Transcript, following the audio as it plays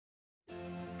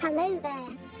Hello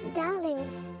there,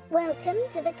 darlings. Welcome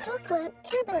to the Clockwork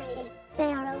Cabaret.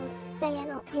 They are old, they are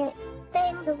not hip. They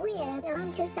are the weird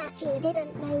answers that you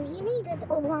didn't know you needed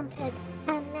or wanted.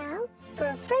 And now, for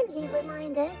a friendly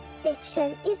reminder, this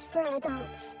show is for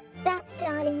adults. That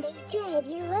darling DJ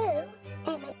duo,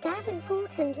 Emmett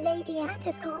Davenport and Lady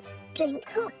Attercop, drink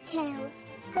cocktails,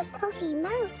 have potty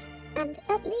mouths, and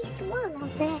at least one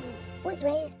of them was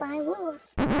raised by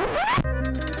wolves.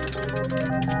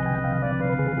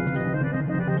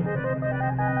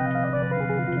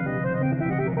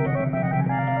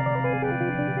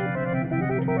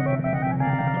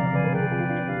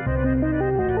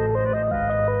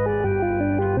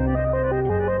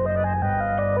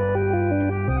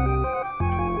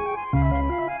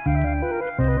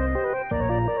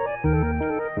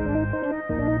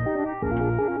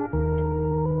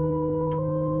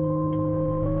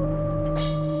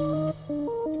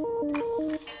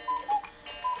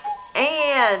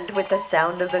 And with the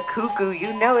sound of the cuckoo,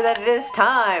 you know that it is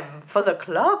time for the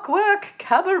Clockwork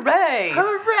Cabaret.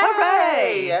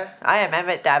 Hooray! I am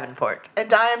Emmett Davenport.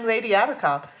 And I am Lady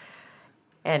Attercop.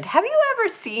 And have you ever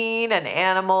seen an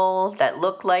animal that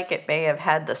looked like it may have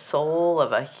had the soul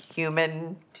of a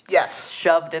human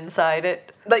shoved inside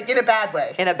it? Like in a bad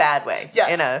way. In a bad way.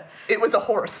 Yes. It was a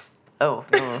horse. Oh.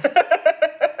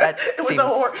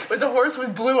 It was a horse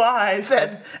with blue eyes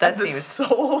and the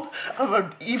soul of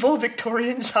an evil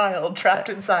Victorian child trapped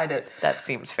inside it. That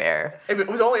seems fair. It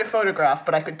was only a photograph,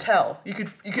 but I could tell. You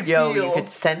could feel. You could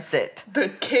sense it. The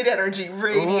kid energy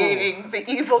radiating, the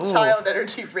evil child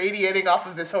energy radiating off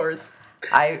of this horse.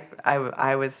 I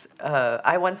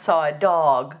once saw a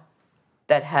dog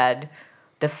that had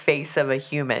the face of a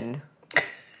human.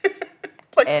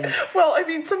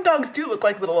 Some dogs do look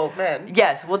like little old men.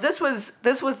 Yes, well, this was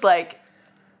like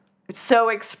so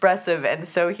expressive and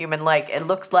so human-like. It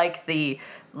looks like the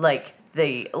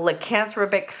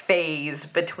lycanthropic phase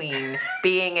between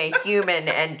being a human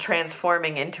and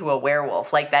transforming into a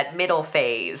werewolf, like that middle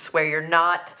phase where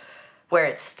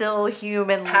it's still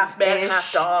human, half man,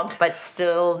 half dog, but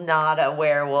still not a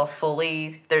werewolf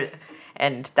fully.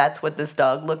 And that's what this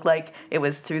dog looked like. It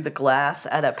was through the glass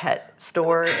at a pet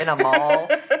store in a mall.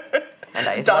 And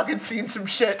the dog had seen some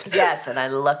shit. Yes, and I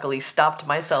luckily stopped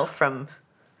myself from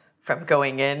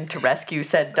going in to rescue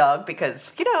said dog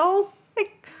because,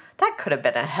 that could have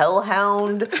been a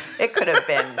hellhound. It could have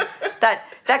been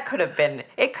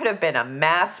it could have been a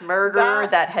mass murder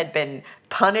that had been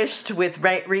punished with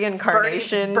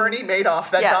reincarnation. Bernie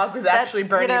Madoff. That dog was actually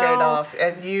Bernie Madoff,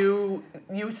 and you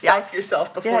stopped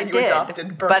yourself before you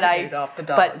adopted Bernie Madoff, the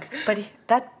dog. But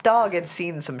that dog had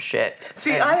seen some shit.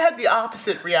 See, I had the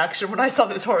opposite reaction when I saw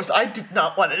this horse. I did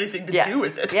not want anything to do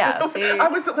with it. Yeah, see? I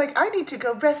was like, I need to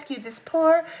go rescue this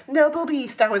poor noble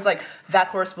beast. I was like, that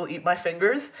horse will eat my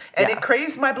fingers, and it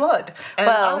craves my blood, and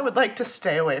I would like to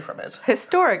stay away from it.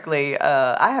 Historically,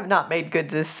 I have not made good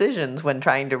decisions when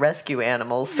trying to rescue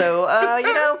animals, so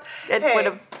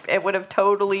it would have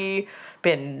totally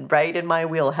been right in my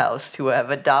wheelhouse to have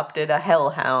adopted a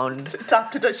hellhound.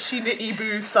 Adopted a Shiba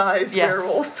Inu-sized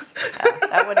werewolf.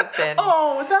 That would have been...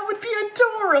 Oh, that would be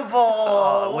adorable.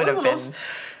 Oh, it would have been...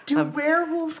 Do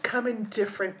werewolves come in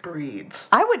different breeds?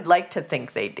 I would like to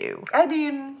think they do. I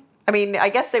mean, I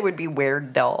guess they would be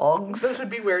were-dogs. Those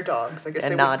would be were-dogs. I guess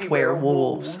and they not would be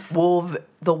werewolves.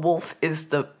 The wolf is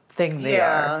the thing they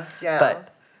are. Yeah.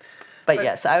 But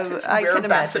yes, I can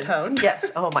imagine. Hound. Yes.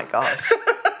 Oh my gosh.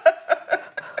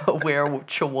 A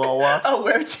were-chihuahua. A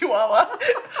were-chihuahua.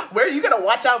 You gotta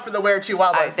watch out for the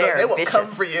were-chihuahuas. They will vicious. come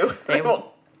for you. They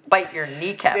will bite your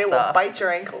kneecaps off. They will bite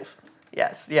your ankles.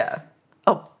 Yes, yeah.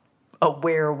 A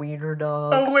were-wiener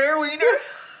dog. A were-wiener?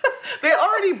 They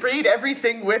already breed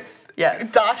everything with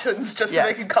Dachshunds just so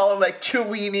they can call them like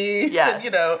Cheweenies and,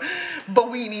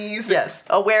 Boweenies. Yes,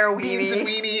 a were-weenie. Beans and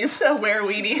weenies. A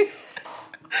were-weenie.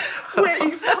 Where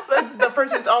the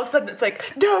person's all of a sudden, it's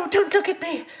like, no, don't look at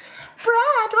me.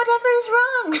 Brad, whatever is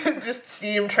wrong? Just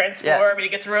see him transform and he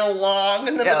gets real long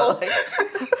in the middle. Like,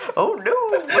 oh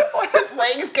no. His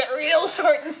legs get real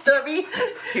short and stubby.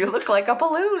 You look like a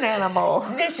balloon animal.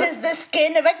 This is the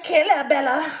skin of a killer,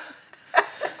 Bella.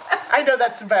 I know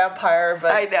that's a vampire,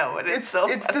 but I know, it's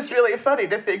just really funny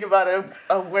to think about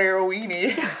a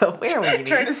were-weenie. A were-weenie.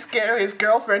 Trying to scare his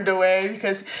girlfriend away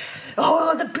because,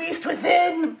 the beast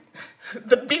within.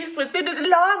 The beast within is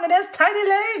long and has tiny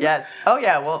legs. Yes. Oh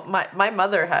yeah. Well, my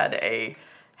mother had a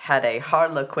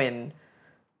Harlequin.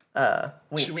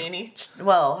 Cheweenie?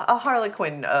 Well, a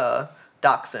Harlequin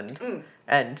dachshund,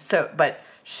 and so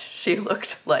she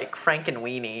looked like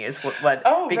Frankenweenie is what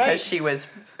oh, because right.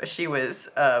 she was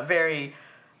very,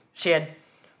 she had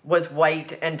was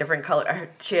white and different color.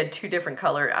 She had 2 different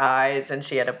color eyes, and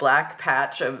she had a black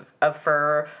patch of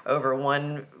fur over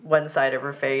one side of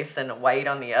her face and white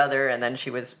on the other, and then she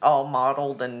was all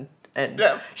mottled and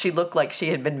Yeah. she looked like she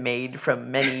had been made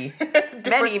from many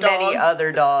many dogs.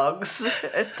 other dogs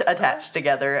attached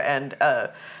together, and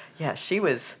yeah, she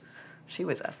was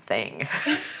a thing.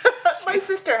 My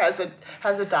sister has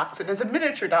a dachshund, has a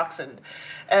miniature dachshund,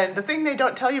 and the thing they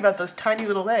don't tell you about those tiny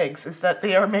little legs is that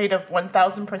they are made of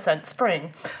 1,000%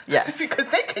 spring. Yes. Because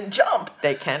they can jump.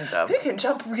 They can jump. They can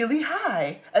jump really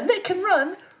high, and they can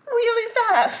run really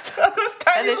fast on those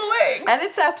tiny little legs. And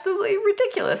it's absolutely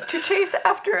ridiculous to chase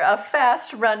after a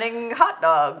fast-running hot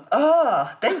dog.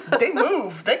 Oh, they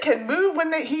move. They can move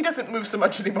when he doesn't move so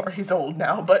much anymore. He's old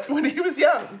now, but when he was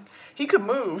young, he could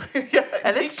move. Yeah,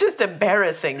 And it's just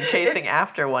embarrassing chasing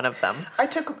after one of them. I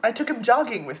took him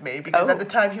jogging with me because Oh. at the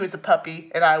time he was a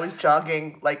puppy and I was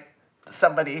jogging like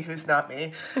somebody who's not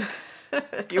me.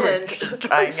 You were And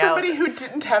trying out. somebody who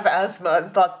didn't have asthma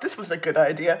and thought this was a good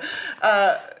idea.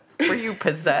 Were you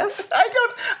possessed?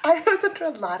 I was under a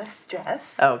lot of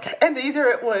stress. Okay. And either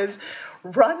it was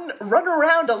run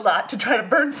around a lot to try to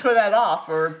burn some of that off,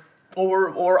 or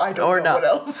I don't Or know not. what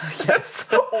else. Yes.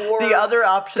 Or The other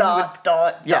option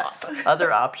dot. Yes.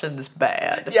 Other options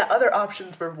bad. Yeah, other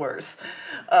options were worse.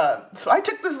 So I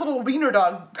took this little wiener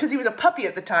dog because he was a puppy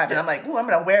at the time, and I'm like, "Ooh, I'm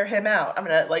gonna wear him out. I'm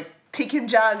gonna like take him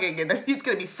jogging, and he's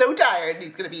gonna be so tired.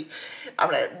 I'm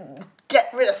gonna get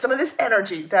rid of some of this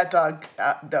energy." That dog,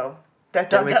 no, that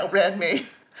dog was- outran me.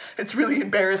 It's really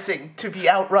embarrassing to be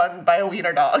outrun by a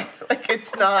wiener dog. Like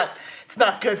it's not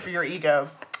good for your ego.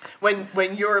 When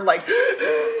you're like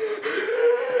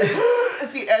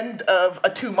at the end of a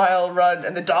 2-mile run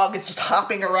and the dog is just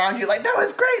hopping around you like, that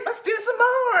was great, let's do some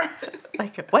more.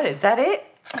 Like, what, is that it?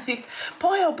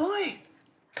 Boy, oh boy.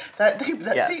 That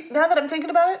Yeah. See, now that I'm thinking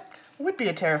about it, would be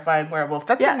a terrifying werewolf.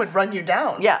 That Yes. thing would run you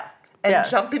down. Yeah. And Yeah.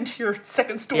 jump into your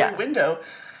second-story Yeah. window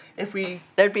if we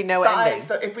There'd be no ending.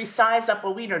 if we size up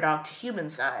a wiener dog to human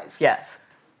size. Yes.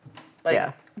 Like,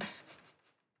 Yeah.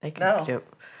 They can No. do.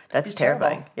 That's Be terrible.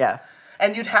 terrifying. Yeah.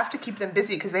 And you'd have to keep them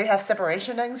busy because they have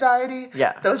separation anxiety.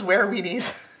 Yeah. Those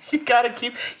wereweenies, you've got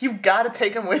to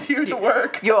take them with you to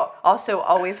work. You also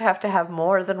always have to have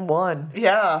more than one.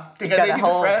 Yeah. They got a need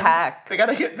whole friend. pack. They have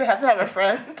to have a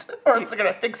friend or else they're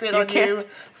going to fixate on can't- you.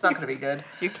 It's not going to be good.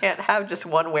 You can't have just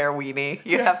one weenie.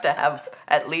 You Yeah. have to have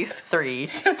at least 3. You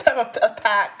have to have a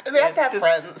pack. They have to have It's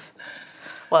just- friends.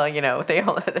 Well, they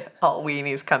all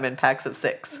weenies come in packs of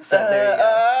 6. So there you go.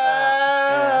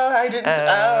 I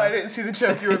didn't see the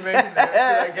joke you were making there, but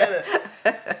I get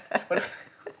it.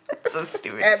 It's a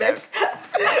stupid Emmett.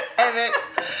 joke. Emmett.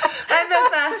 And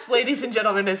this, ladies and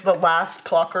gentlemen, is the last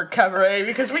Clockwork Cabaret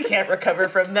because we can't recover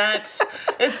from that.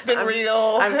 It's been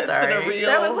real. I'm It's sorry. been a real.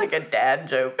 That was like a dad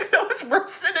joke. That was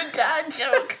worse than a dad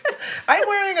joke. I'm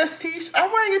wearing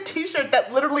a t-shirt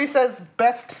that literally says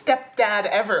 "Best Stepdad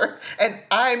Ever," and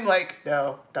I'm like,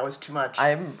 no, that was too much.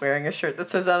 I'm wearing a shirt that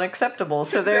says unacceptable,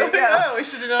 so there you go. No, we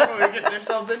should have known what we were getting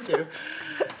ourselves into.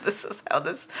 This is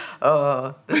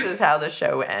how the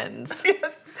show ends.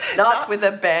 Not with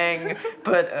a bang,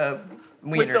 but a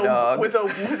wiener dog. With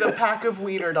a pack of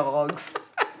wiener dogs.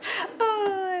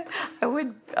 I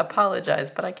would apologize,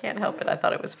 but I can't help it. I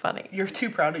thought it was funny. You're too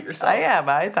proud of yourself. I am.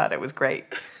 I thought it was great.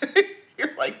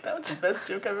 You're like, that was the best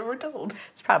joke I've ever told.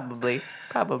 It's probably.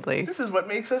 This is what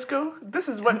makes us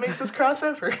cross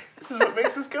over. This is what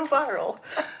makes us go viral.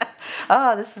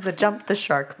 Oh, this is a jump the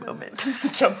shark moment. This is the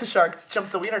jump the shark, jump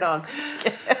the wiener dog.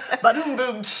 Ba-doom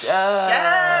boom.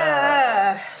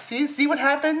 Yeah. See what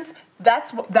happens?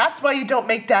 That's why you don't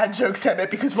make dad jokes, Emmett,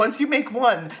 because once you make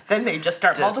one, then they just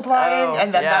start multiplying,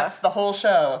 and then that's the whole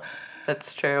show.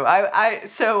 That's true.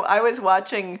 I was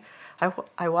watching.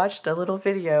 I watched a little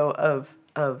video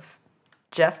of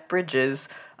Jeff Bridges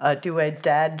do a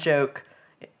dad joke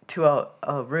to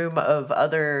a room of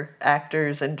other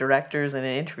actors and directors and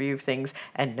an interview things,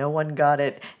 and no one got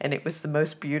it, and it was the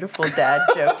most beautiful dad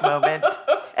joke moment,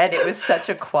 and it was such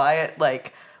a quiet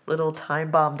little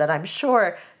time bomb that I'm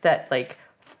sure that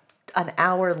an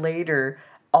hour later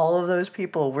all of those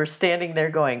people were standing there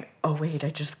going, oh wait, I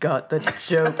just got the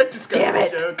joke. I just got Damn the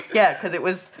it. joke. Yeah,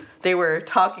 because they were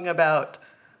talking about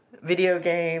video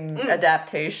game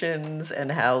adaptations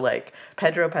and how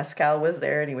Pedro Pascal was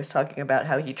there and he was talking about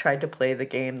how he tried to play the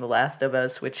game The Last of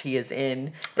Us, which he is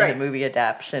in Right. a movie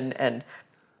adaptation,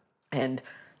 and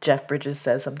Jeff Bridges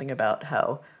says something about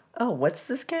how, oh, what's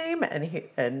this game?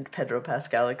 And Pedro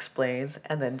Pascal explains,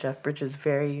 and then Jeff Bridges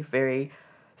very, very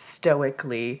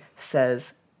stoically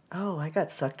says, oh, I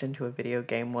got sucked into a video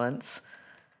game once.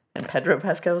 And Pedro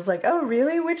Pascal was like, oh,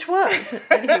 really? Which one?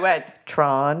 And he went,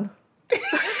 Tron.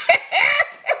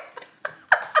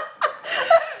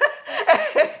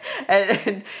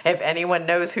 And if anyone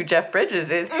knows who Jeff Bridges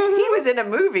is, he was in a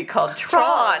movie called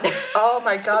Tron. Oh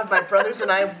my God, my brothers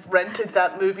and I have rented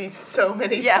that movie so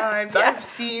many times. yes. I've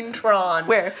seen Tron.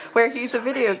 Where he's a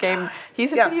video game,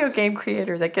 video game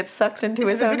creator that gets sucked into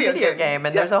his the own video game,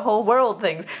 and there's a whole world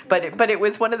thing. But it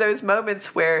was one of those moments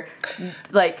where,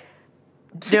 like,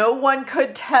 no one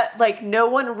could no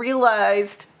one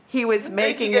realized he was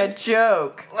making a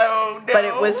joke. Oh no! But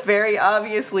it was very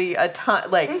obviously a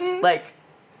time, like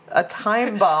a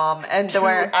time bomb, and 2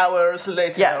 where hours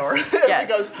later. yes.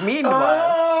 Goes,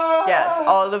 Meanwhile, yes,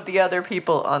 all of the other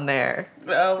people on there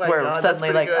oh my were God,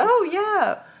 suddenly like, good. oh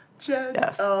yeah. Jeff.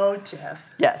 Yes. Oh, Jeff.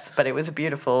 Yes, but it was a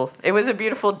beautiful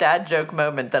dad joke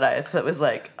moment that I thought was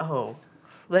like, oh,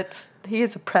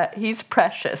 he's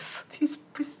precious.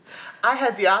 I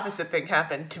had the opposite thing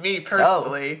happen to me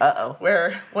personally. Uh-oh.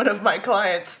 Where one of my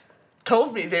clients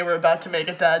told me they were about to make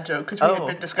a dad joke because we had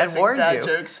been discussing dad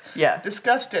jokes. Yeah.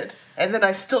 Discussed it. And then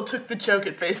I still took the joke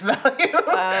at face value.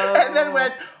 And then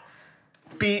went,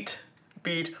 beat.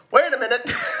 Wait a minute.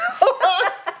 Hold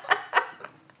on.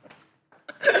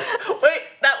 Wait,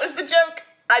 that was the joke.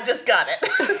 I just got it.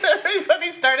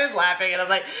 Everybody started laughing, and I'm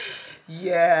like,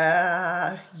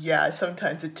 yeah,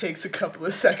 sometimes it takes a couple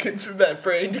of seconds for that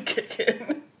brain to kick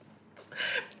in.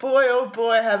 Boy, oh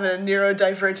boy, having a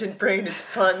neurodivergent brain is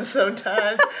fun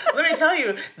sometimes. Let me tell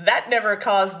you, that never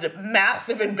caused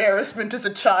massive embarrassment as a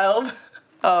child.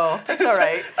 Oh, that's all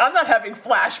right. I'm not having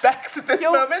flashbacks at this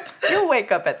moment. You'll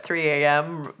wake up at 3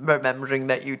 a.m. remembering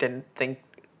that you didn't think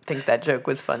that joke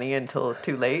was funny until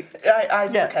too late.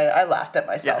 It's okay. I laughed at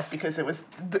myself because it was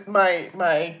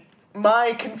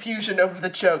my confusion over the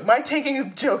joke. My taking a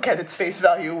joke at its face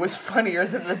value was funnier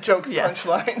than the joke's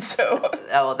punchline. So.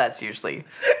 Oh, well, that's usually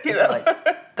like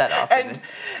that often.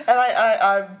 And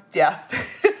I yeah.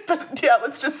 But yeah,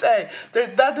 let's just say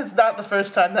that is not the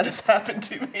first time that has happened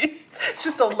to me. It's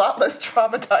just a lot less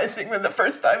traumatizing than the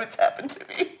first time it's happened to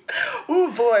me. Ooh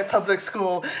boy, public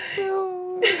school.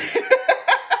 No.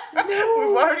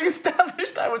 We've already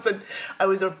established I was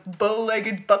a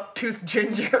bow-legged, buck-toothed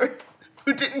ginger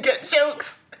who didn't get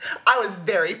jokes. I was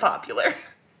very popular.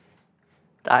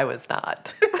 I was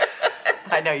not.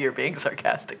 I know you're being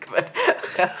sarcastic, but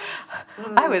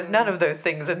I was none of those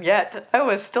things, and yet I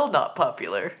was still not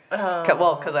popular.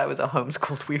 Well, because I was a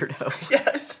homeschooled weirdo.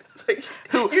 Yes. It's like,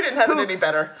 you didn't have it any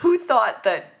better. Who thought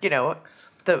that,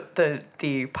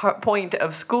 the point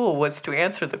of school was to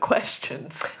answer the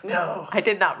questions? No. I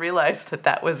did not realize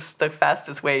that was the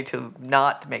fastest way to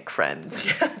not make friends.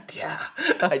 Yeah.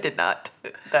 I did not.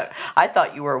 I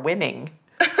thought you were winning.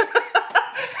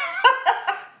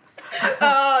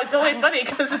 Oh, it's only funny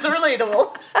because it's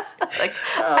relatable. I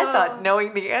thought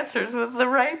knowing the answers was the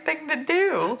right thing to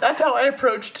do. That's how I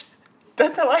approached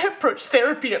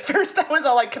therapy at first. I was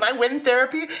all like, can I win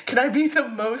therapy? Can I be the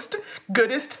most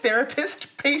goodest therapist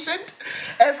patient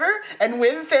ever and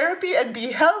win therapy and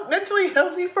be mentally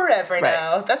healthy forever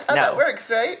now? That's how that works,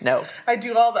 right? No. I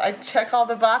check all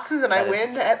the boxes and I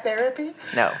win at therapy?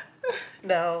 No.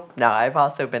 No. No, I've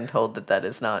also been told that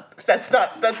is not... That's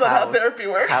not how therapy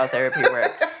works. How therapy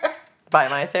works. By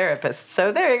my therapist.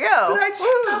 So there you go. But I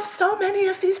checked off so many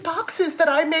of these boxes that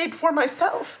I made for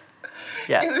myself.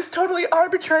 Yes. In this totally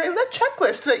arbitrary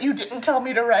checklist that you didn't tell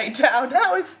me to write down.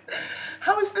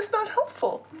 How is this not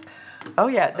helpful? Oh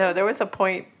yeah, no, there was a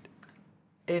point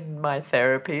in my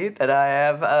therapy that I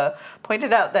have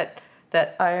pointed out that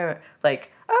I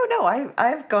oh no,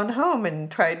 I've gone home and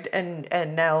tried and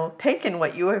now taken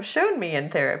what you have shown me in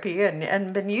therapy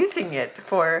and been using it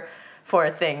for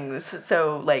things.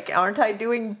 So aren't I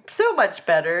doing so much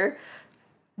better?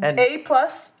 And A+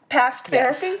 passed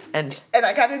therapy? Yes. And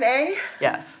I got an A?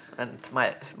 Yes. And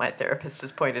my therapist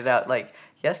has pointed out,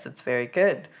 yes, it's very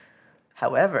good.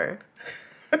 However,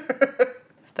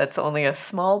 that's only a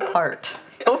small part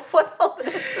of what all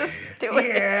this is doing.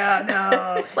 Yeah,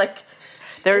 no.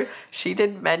 She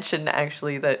did mention,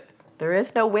 actually, that there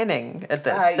is no winning at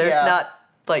this.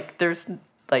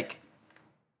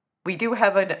 We do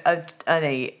have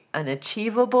an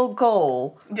achievable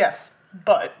goal. Yes,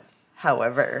 but...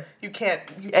 However, you can't.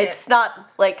 It's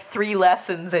not 3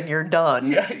 lessons and you're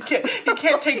done. Yeah, you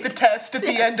can't take the test at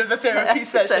the end of the therapy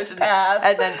session, pass.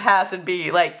 And then pass and be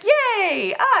like,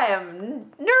 yay, I am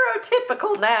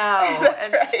neurotypical now.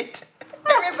 That's right.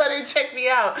 Everybody check me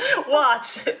out.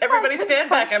 Watch. Everybody stand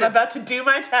back. I'm about to do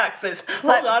my taxes.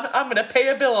 Hold on. I'm going to pay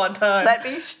a bill on time. Let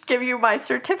me give you my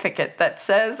certificate that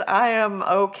says I am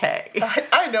okay.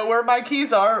 I know where my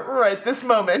keys are right this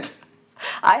moment.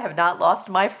 I have not lost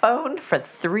my phone for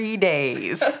 3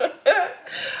 days.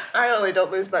 I only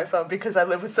don't lose my phone because I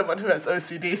live with someone who has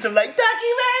OCD. So I'm like,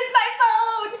 Ducky, where's my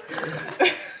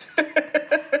phone?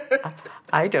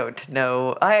 I don't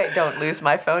know. I don't lose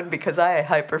my phone because I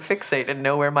hyperfixate and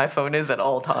know where my phone is at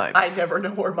all times. I never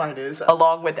know where mine is.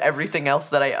 Along with everything else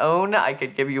that I own, I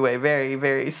could give you a very,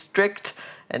 very strict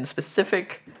and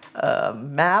specific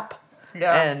map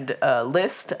and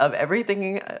list of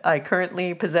everything I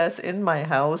currently possess in my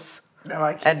house. No,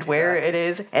 I can't. And do where that. it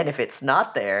is, and if it's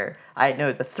not there, I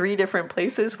know the 3 different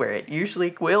places where it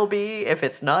usually will be. If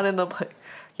it's not in the,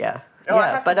 yeah, Oh, I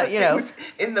have but to put you know, things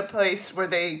in the place where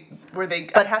I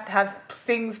But- have to have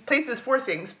places for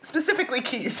things, specifically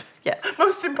keys. Yes.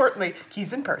 Most importantly,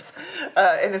 keys and purse.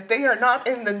 And if they are not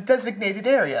in the designated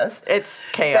areas, it's then,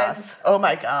 chaos. oh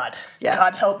my God. Yeah.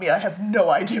 God help me, I have no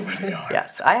idea where they are.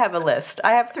 Yes, I have a list.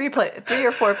 I have 3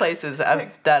 or 4 places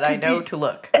that I Could know be to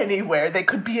look. Anywhere. They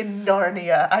could be in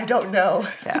Narnia. I don't know.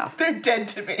 Yeah. They're dead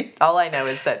to me. All I know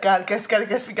is that God, guess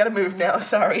we gotta move now.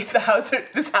 Sorry.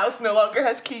 This house no longer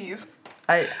has keys.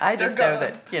 I just They're know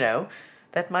gone. that, you know,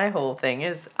 that my whole thing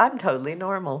is I'm totally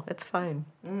normal. It's fine.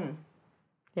 Yeah.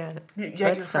 Yeah, that's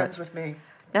you're not- friends with me.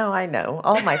 No, I know.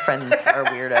 All my friends are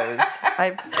weirdos.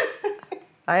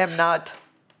 I am not.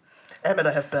 Emmett,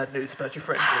 I have bad news about your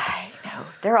friend group. I know.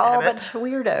 They're all a Damn it. bunch of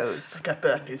weirdos. I got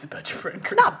bad news about your friend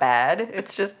group. Not bad.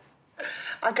 It's just,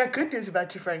 I got good news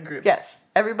about your friend group. yes,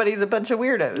 everybody's a bunch of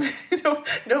weirdos.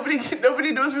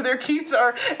 Nobody knows where their keys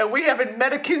are, and we haven't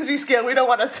met a Kinsey scale. We don't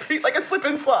want to treat like a slip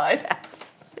and slide.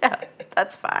 Yeah,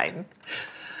 that's fine.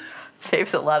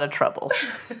 Saves a lot of trouble.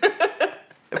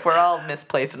 If we're all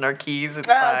misplacing our keys, it's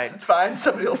fine. It's fine.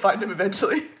 Somebody will find them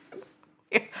eventually.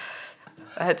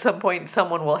 At some point,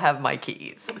 someone will have my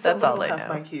keys. That's Someone all will I have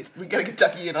know. my keys. We gotta get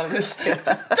Ducky in on this. Ducky, where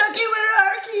are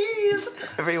our keys?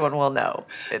 Everyone will know.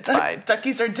 It's fine.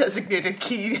 Ducky's our designated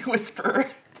key whisperer.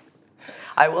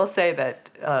 I will say that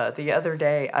the other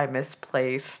day I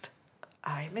misplaced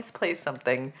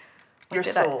something. What Your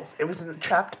did I- soul. It was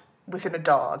trapped within a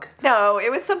dog. No, it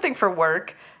was something for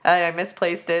work, and I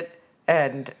misplaced it.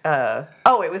 And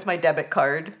it was my debit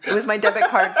card. It was my debit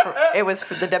card. It was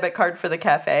for the debit card for the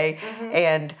cafe,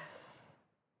 and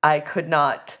I could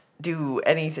not do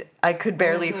anything. I could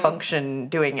barely function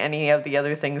doing any of the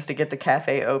other things to get the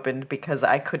cafe opened because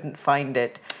I couldn't find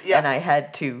it, Yeah. and I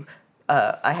had to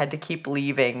keep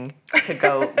leaving to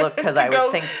go look because I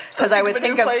go would think think of a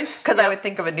new place? I Yep. would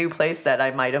think of a new place that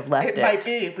I might have left It might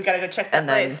be. We gotta go check that and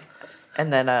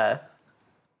then place.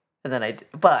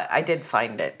 but I did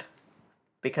find it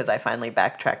because I finally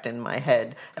backtracked in my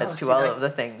head as Oh, to see, all I- of the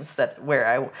things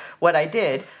what I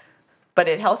did, but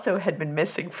it also had been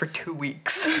missing for 2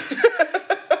 weeks.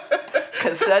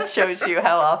 Because that shows you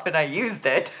how often I used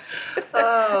it.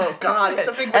 Oh God,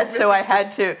 something. And so I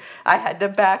had to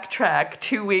backtrack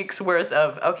 2 weeks worth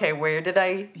of, okay, where did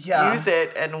I Yeah. use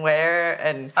it and where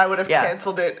and I would have yeah.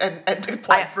 canceled it and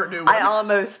applied for a new one. I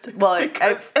almost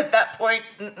because at that point,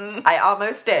 I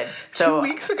almost did. So 2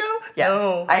 weeks ago. yeah,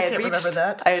 No, I can't remember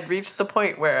that. I had reached the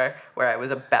point where I was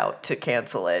about to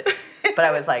cancel it, but I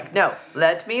was like, no,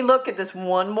 let me look at this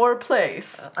one more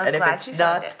place, I'm and if glad it's you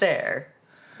not found it. there,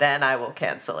 then I will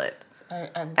cancel it.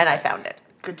 And I found it.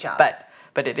 Good job.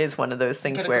 But it is one of those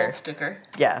things Get a where gold sticker.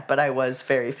 yeah, but I was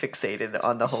very fixated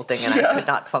on the whole thing, and I Yeah. could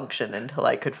not function until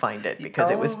I could find it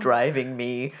because it was Oh. driving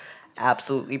me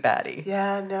absolutely batty.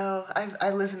 Yeah, no,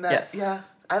 I live in that. Yes. Yeah.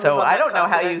 I live So on I that don't know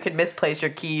how you continent. can misplace your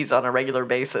keys on a regular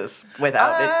basis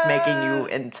without it making you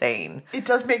insane. It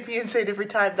does make me insane every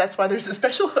time. That's why there's a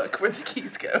special hook where the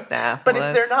keys go. Nah, but well,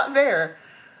 if they're not there,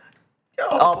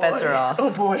 All bets are off.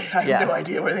 Oh boy, I have Yeah. no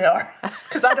idea where they are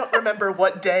because I don't remember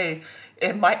what day.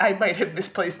 I might have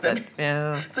misplaced them.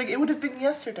 Yeah. It's like it would have been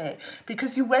yesterday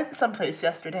because you went someplace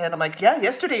yesterday, and I'm like, yeah,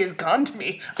 yesterday is gone to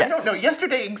me. I Yes. don't know.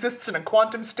 Yesterday exists in a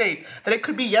quantum state that it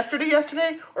could be yesterday,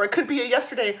 or it could be a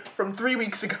yesterday from 3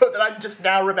 weeks ago that I'm just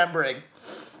now remembering.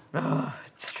 Oh,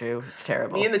 it's true. It's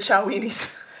terrible. Me and the Choweenies,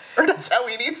 or not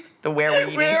Choweenies, the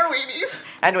wereweenies. Wereweenies.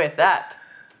 And with that,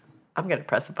 I'm gonna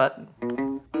press a button.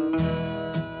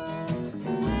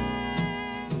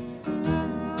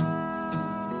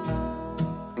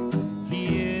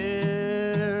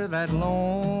 Hear that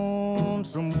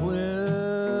lonesome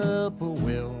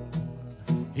whippoorwill.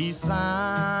 He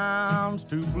sounds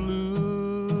too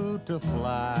blue to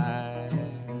fly.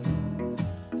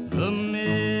 The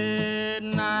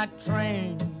midnight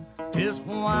train is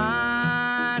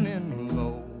whining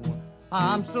low.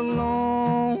 I'm so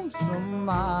lonesome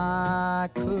I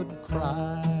could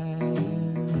cry.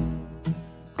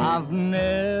 I've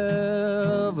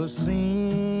never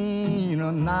seen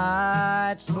a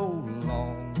night so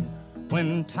long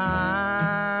when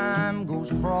time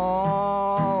goes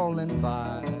crawling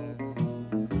by.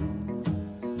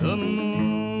 The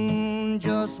moon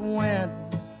just went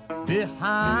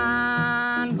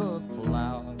behind the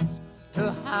clouds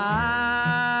to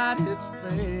hide its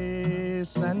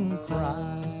face and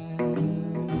cry.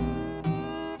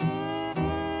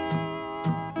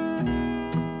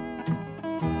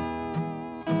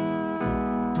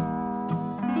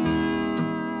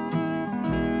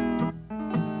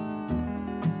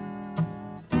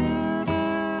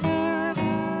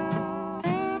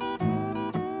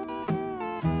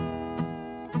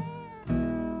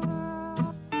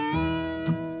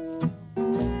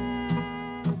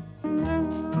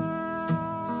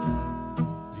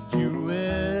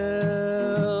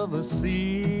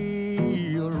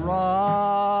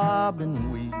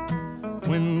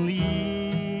 When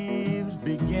leaves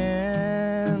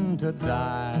begin to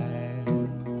die,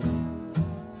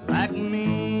 like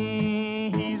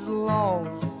me, he's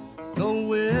lost the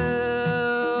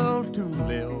will to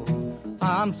live.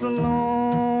 I'm so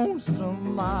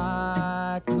lonesome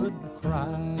I could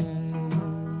cry.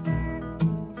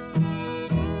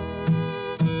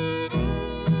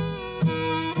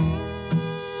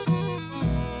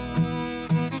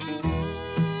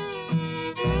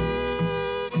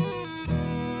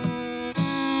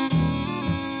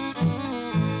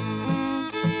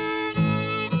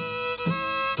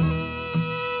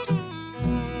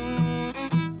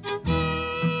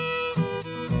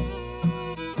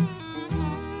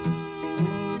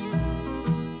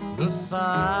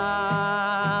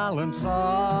 Silence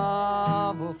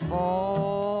of a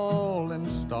falling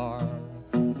star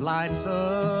lights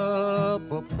up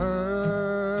a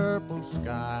purple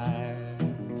sky,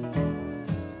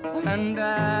 and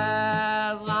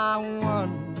as I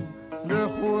wonder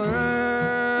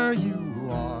where you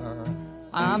are,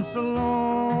 I'm so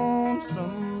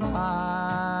lonesome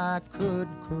I could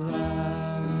cry.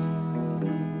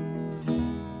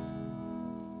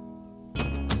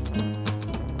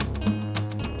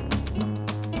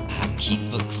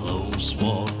 Keep a close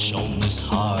watch on this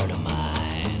heart of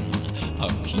mine. I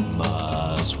keep my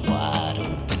eyes wide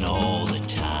open all the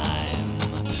time.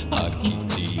 I keep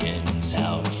the ends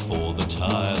out for the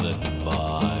tie that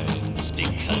binds.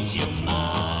 Because you're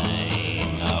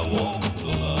mine, I walk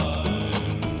the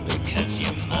line. Because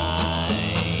you're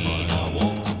mine, I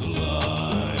walk the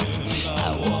line.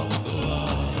 I walk the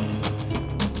line.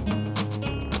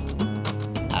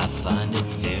 I find it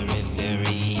very,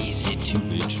 very easy to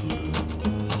be true.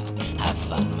 I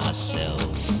find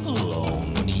myself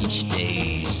alone when each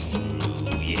day's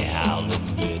through. Yeah, I'll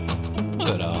admit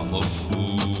that I'm a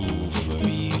fool for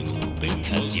you.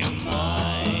 Because you're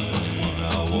mine,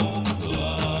 I walk the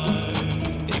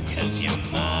line. Because you're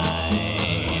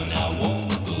mine, I walk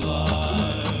the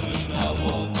line. I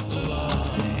walk the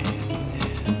line.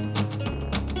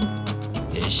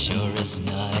 As sure as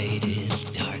night is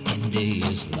dark and day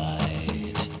is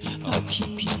light, I'll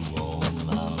keep you on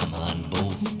my mind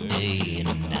both day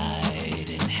and night.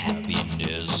 And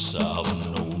happiness I've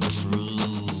known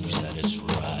proves that it's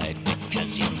right.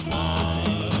 Because you're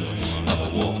mine, I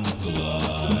walk the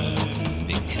line.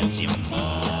 Because you're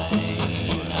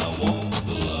mine, I walk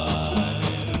the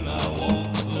line. I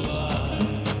walk the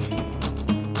line.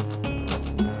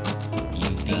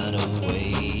 You got a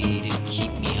way to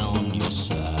keep me on your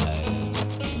side.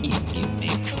 You give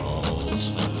me calls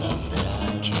for love that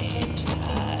I can't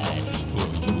hide. For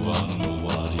who I know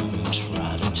I'd even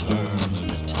try to turn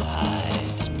the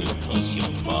tides. Because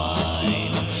you're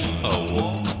mine, I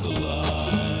walk the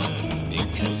line.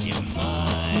 Because you're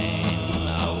mine, I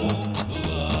walk the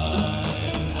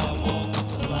line. I walk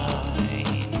the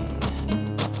line.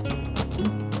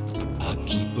 I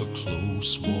keep a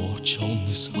close watch on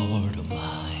this heart of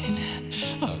mine.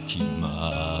 I keep my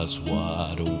eyes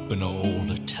wide open all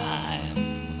the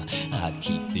time. I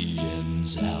keep the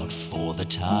ends out for the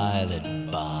tie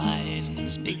that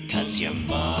binds. Because you're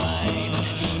mine,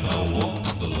 I walk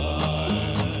the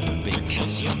line.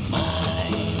 Because you're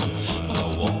mine, I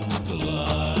walk the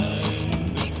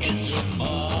line. Because you're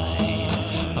mine,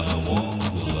 I walk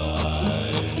the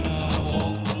line. I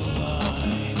walk the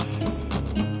line.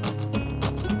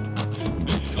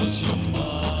 Because you're mine.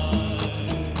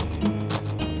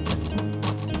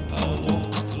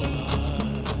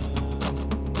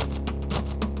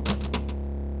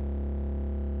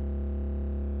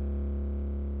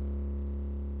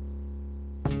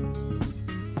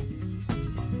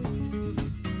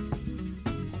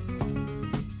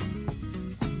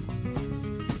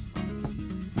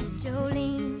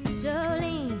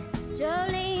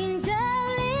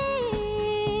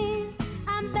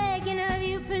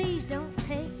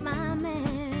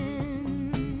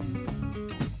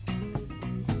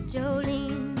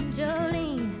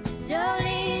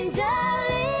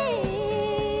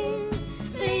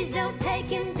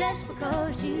 just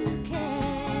because you can.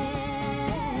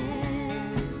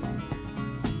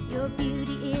 Your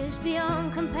beauty is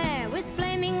beyond compare, with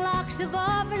flaming locks of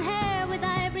auburn hair, with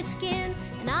ivory skin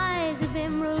and eyes of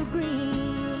emerald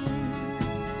green.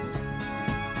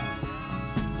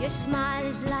 Your smile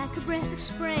is like a breath of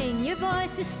spring, your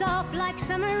voice is soft like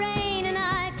summer rain, and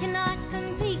I cannot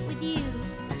compete with you,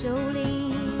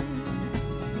 Jolene.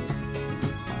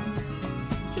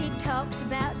 He talks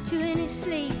about you in his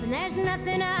sleep, and there's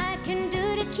nothing I can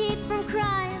do to keep from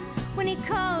crying when he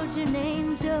calls your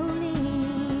name,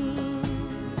 Jolene.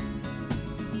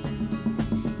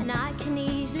 And I can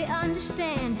easily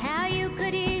understand how you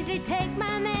could easily take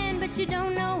my man, but you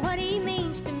don't know what he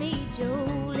means to me,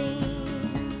 Jolene.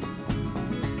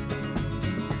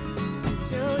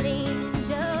 Jolene,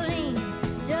 Jolene,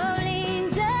 Jolene,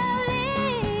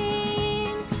 Jolene,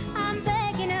 I'm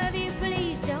begging of you,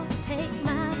 please don't take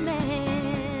my man.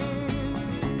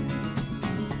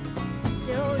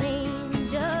 Jolene,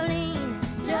 Jolene,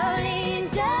 Jolene,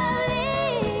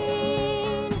 Jolene,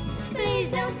 please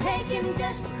don't take him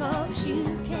just because you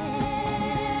can.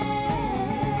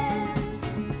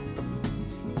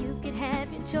 You could have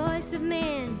your choice of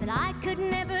men, but I could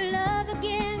never love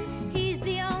again. He's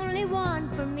the only one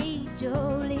for me,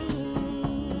 Jolene.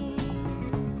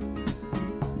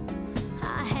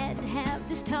 I had to have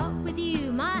this talk with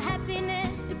you. My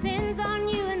happiness depends on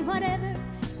you, and whatever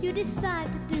you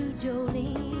decide to do,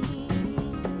 Jolene.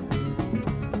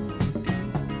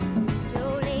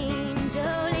 Jolene,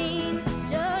 Jolene,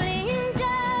 Jolene,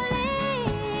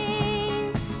 Jolene,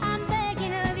 I'm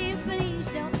begging of you, please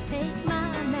don't take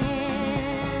my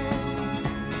man.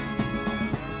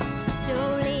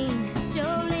 Jolene,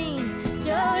 Jolene,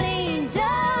 Jolene,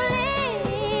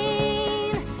 Jolene,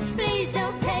 please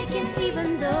don't take him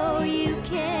even though you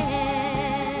can.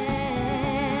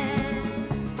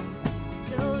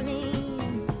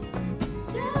 Jolene,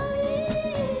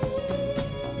 Jolene.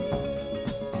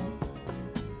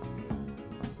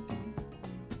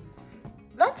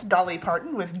 That's Dolly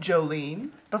Parton with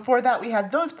Jolene. Before that, we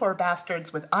had Those Poor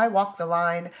Bastards with I Walk the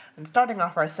Line. And starting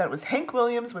off our set was Hank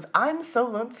Williams with I'm So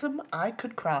Lonesome I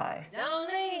Could Cry. It's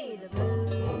only the blues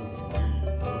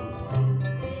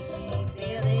make me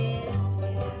feel this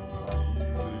way,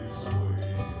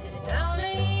 and it's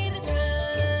only the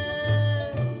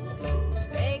drugs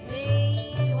make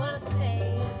me wanna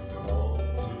stay.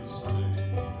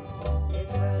 This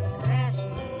world is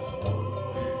crashing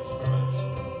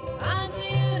onto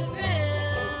the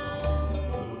ground.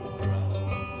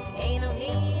 Ain't no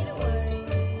need to worry,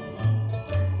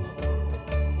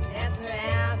 that's where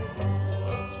I'll be found.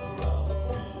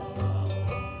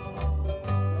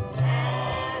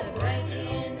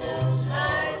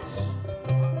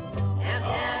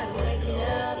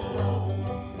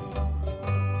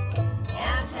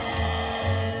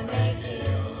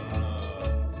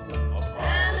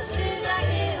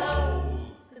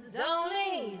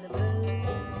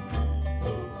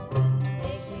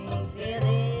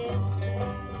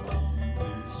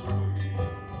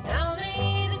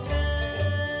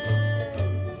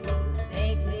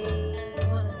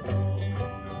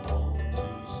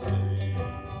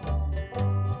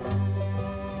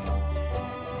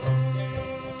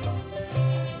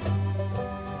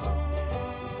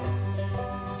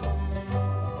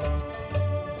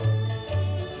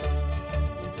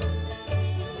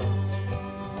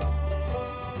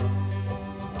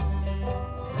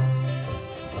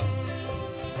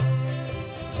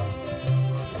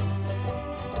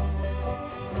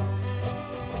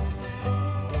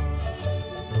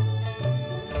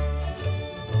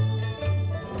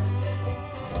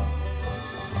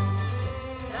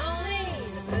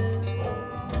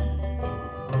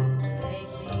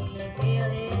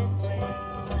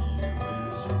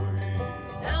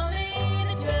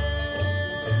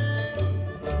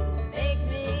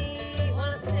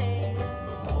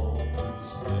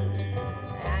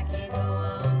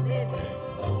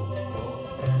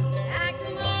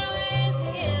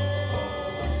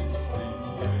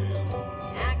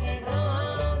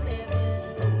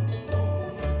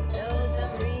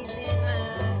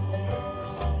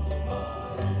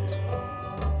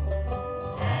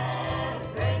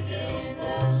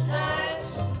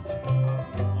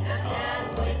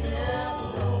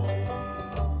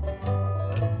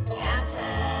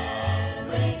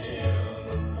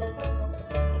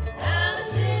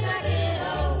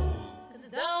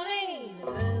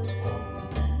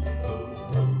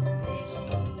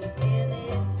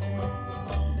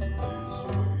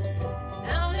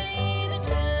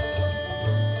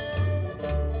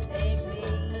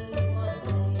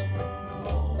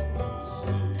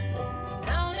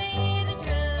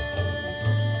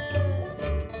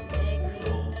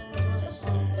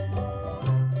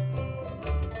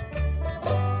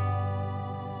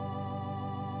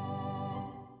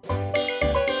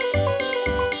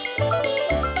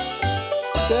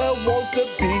 was a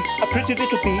bee, a pretty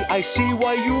little bee. I see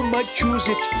why you might choose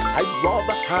it. I'd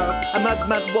rather have a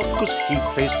mad wasp, 'cause he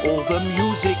plays all the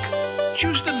music.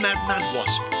 Choose the Mad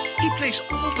Wasp. He plays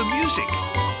all the music.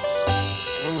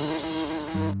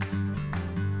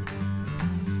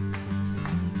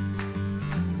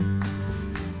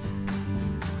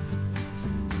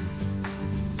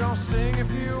 Don't sing if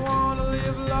you wanna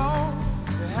live long.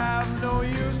 You have no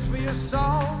use for your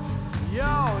song.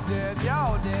 You're dead,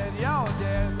 you're dead, you're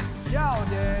dead, you're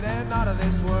dead and not of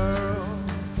this world.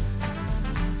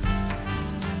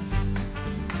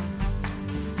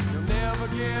 You'll never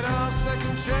get a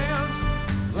second chance.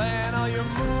 Plan all your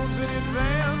moves in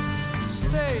advance.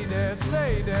 Stay dead,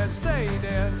 stay dead, stay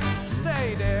dead,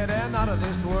 stay dead and not of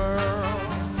this world.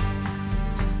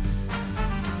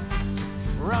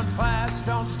 Run fast,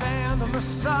 don't stand in the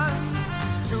sun.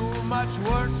 It's too much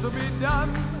work to be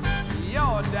done.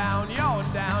 You're down, you're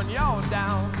down, you're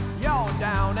down, you're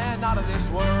down and out of this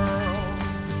world.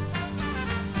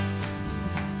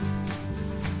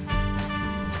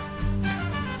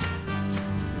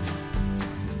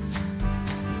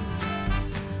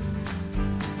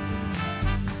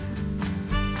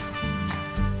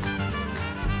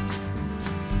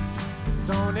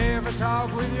 Don't ever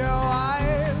talk with your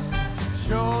eyes.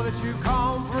 Show that you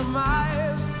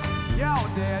compromise. You're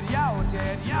dead, you're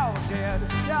dead, you're dead,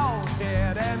 you're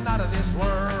dead and out of this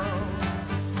world.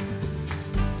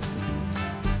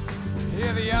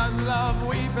 Hear the unloved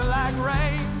weeping like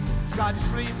rain. God, you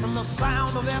sleep from the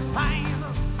sound of their pain.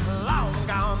 Long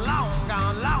gone, long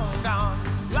gone, long gone,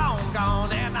 long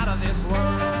gone and out of this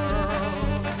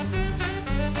world.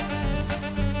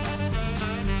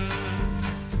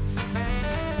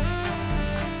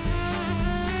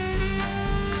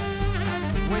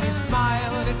 When you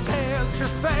smile and it tears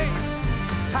your face,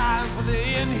 it's time for the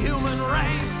inhuman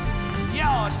race.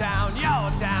 You're down,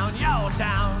 you're down, you're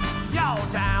down,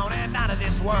 you're down and out of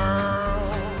this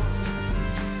world.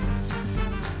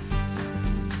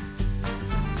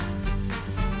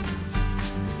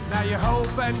 Now your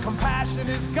hope and compassion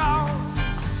is gone.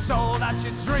 Sold out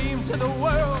your dream to the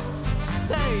world.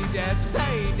 Stay dead,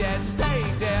 stay dead, stay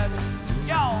dead.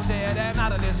 You're dead and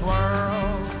out of this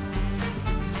world.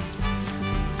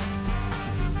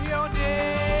 You're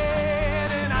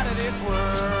dead and out of this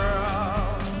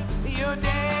world. You're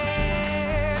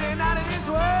dead and out of this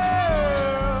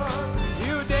world.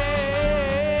 You're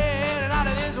dead and out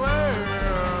of this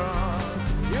world.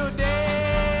 You're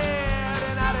dead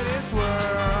and out of this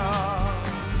world.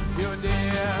 You're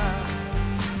dead.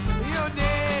 You're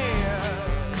dead.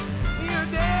 You're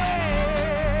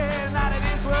dead and out of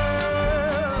this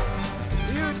world.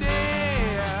 You're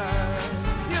dead.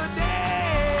 You're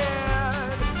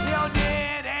dead. You're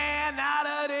dead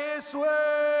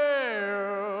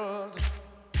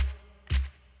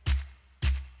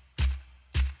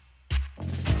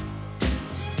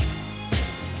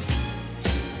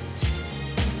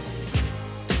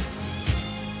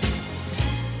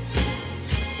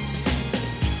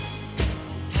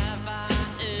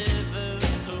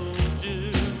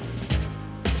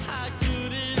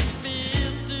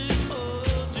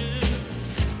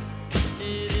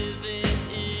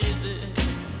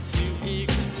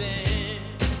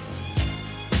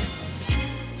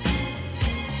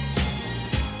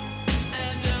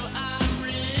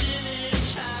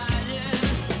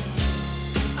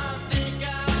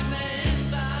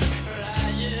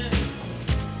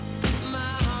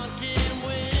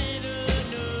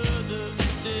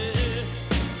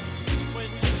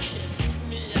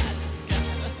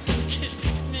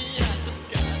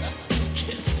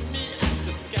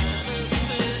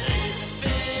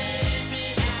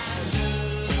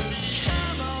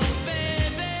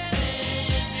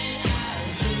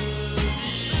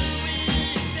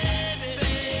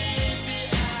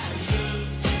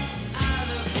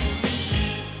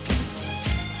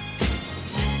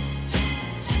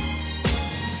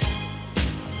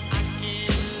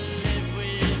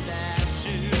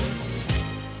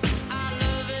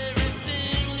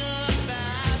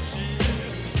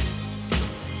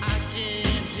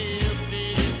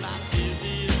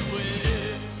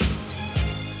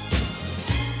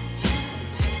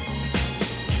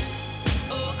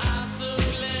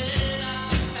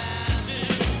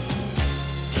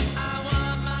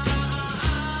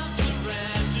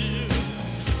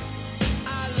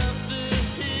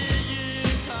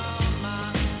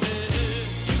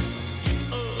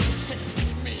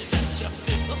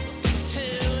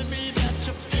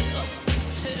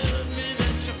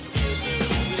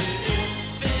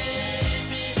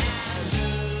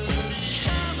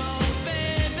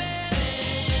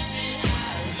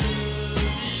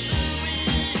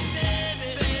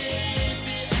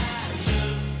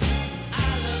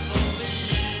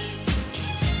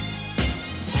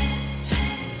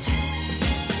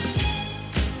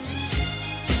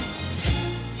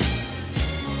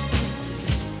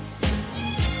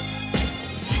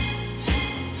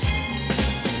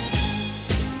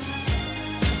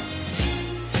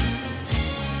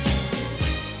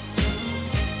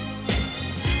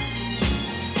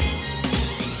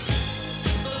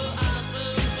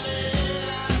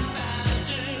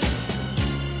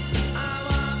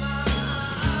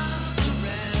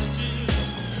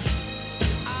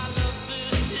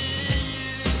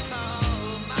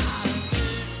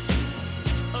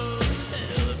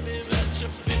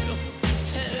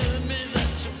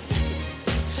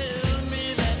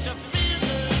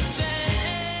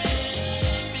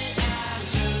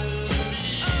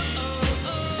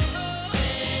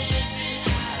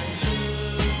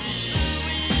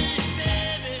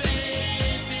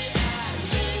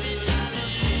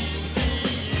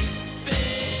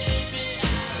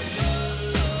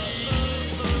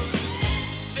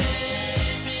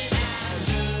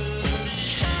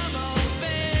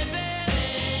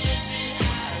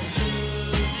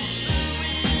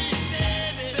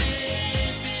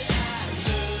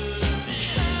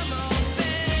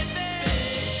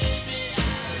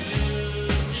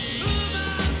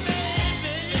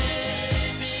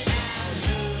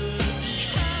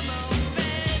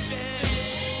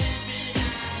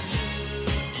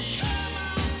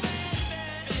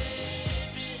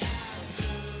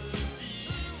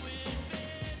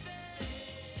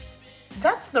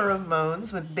the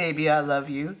Ramones with Baby I Love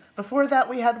You. Before that,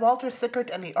 we had Walter Sickert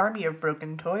and the Army of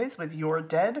Broken Toys with You're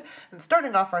Dead. And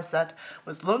starting off our set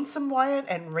was Lonesome Wyatt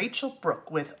and Rachel Brooke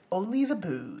with Only the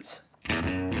Booze.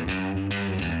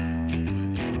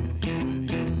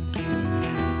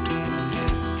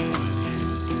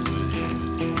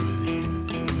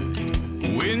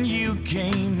 When you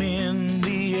came in,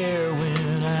 the air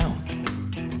went out,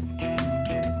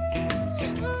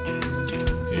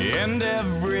 and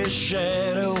every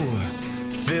shadow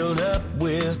filled up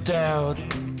with doubt.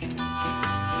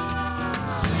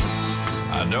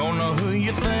 I don't know who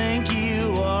you think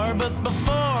you are, but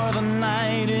before the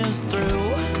night is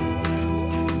through,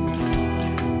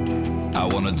 I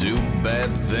wanna do bad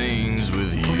things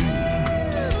with you.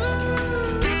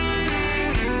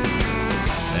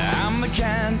 I'm the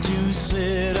kind to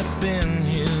sit up in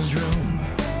his room,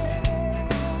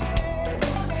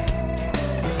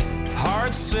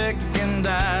 heart sick and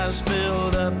eyes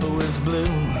filled up with blue.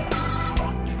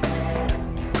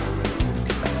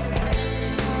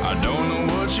 I don't know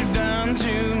what you've done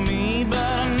to me, but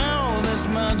I know this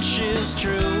much is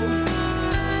true.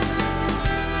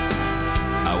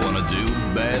 I wanna do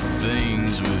bad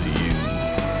things with you.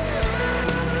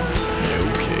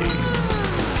 Okay.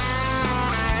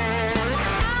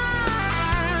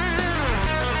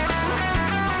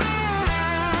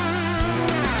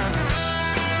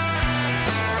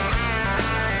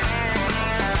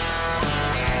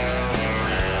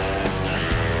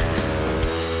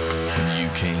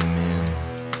 Came in,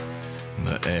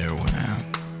 the air went out,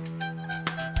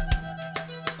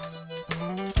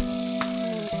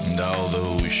 and all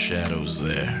those shadows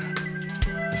there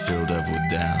filled up with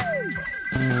doubt.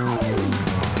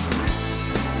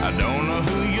 I don't know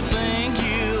who you think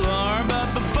you are,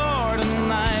 but before the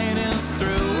night is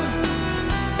through,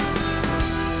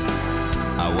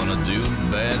 I wanna do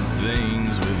bad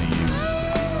things with you.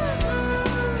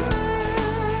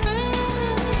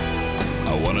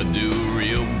 I wanna do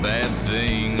real bad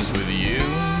things with you.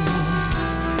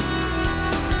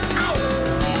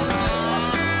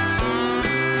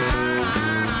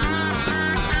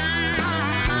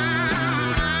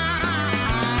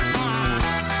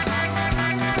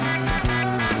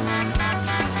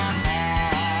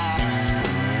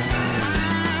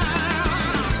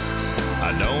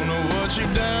 I don't know what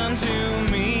you've done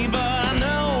to me, but I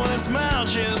know this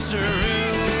much is true.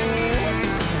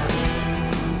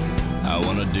 I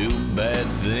wanna do bad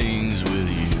things with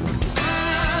you.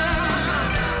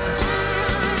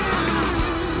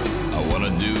 I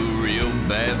wanna do real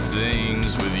bad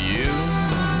things with you.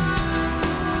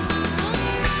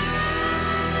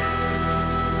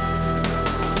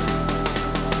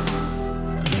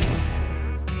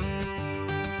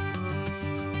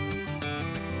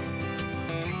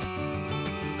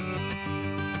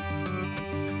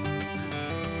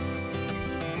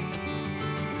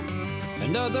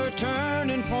 Another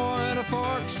turning point, a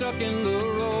fork stuck in the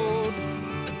road.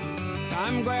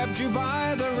 Time grabs you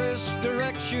by the wrist,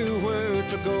 directs you where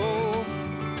to go.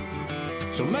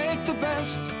 So make the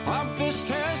best of this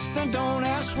test and don't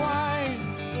ask why.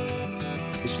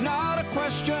 It's not a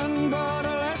question, but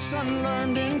a lesson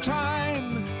learned in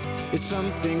time. It's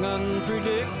something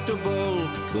unpredictable,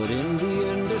 but in the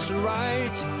end it's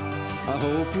right. I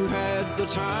hope you had the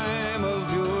time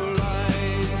of your life.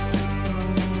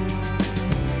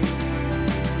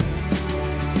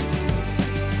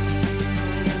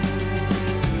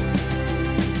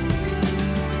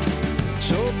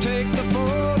 Take the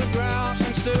photographs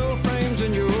and still frames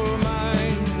in your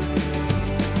mind.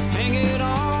 Hang it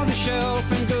on the shelf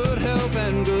in good health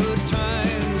and good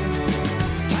time.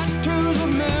 Tattoos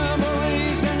of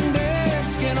memories and dead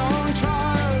skin on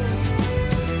trial.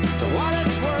 For what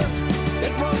it's worth,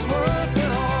 it was worth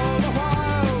it all the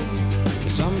while.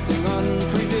 It's something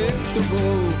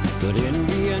unpredictable, but in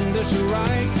the end it's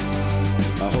right.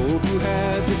 I hope you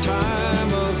had the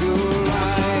time of your life.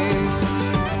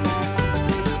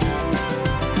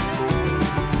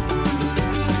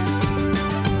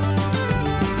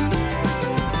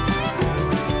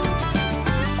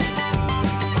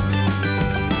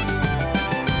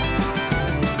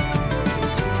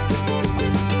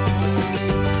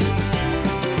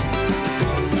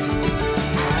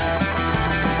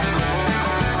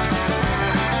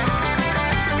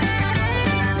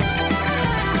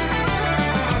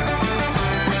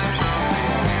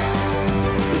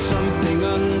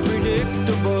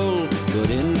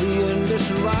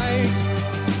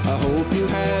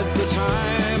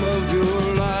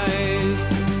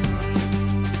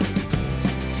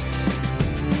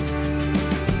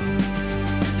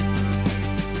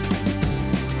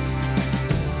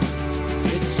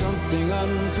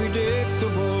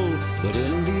 Unpredictable, but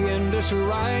in the treats her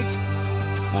right.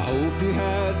 I hope you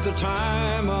had the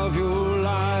time of your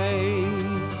life.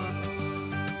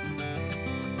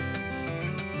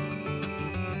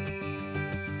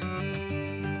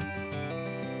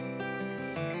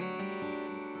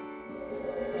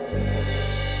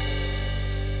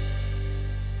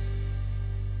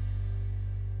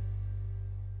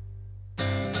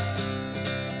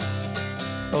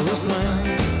 Oh, this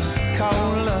thing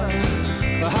called love,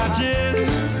 I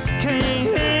just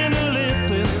can't handle it.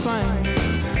 This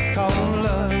thing called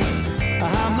love,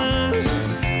 how much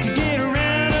you get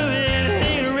around of it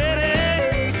ain't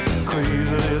ready.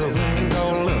 Crazy little thing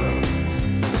called love.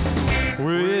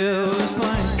 Well, this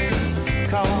thing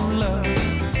called love,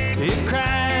 it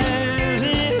cries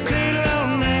in a cradle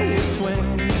all night. It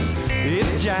swings, it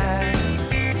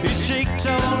jives, it shakes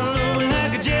all over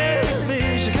like a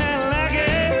jellyfish. I kinda like it.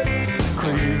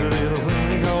 Crazy little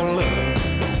thing called love.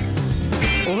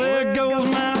 Well, there goes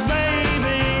my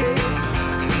baby.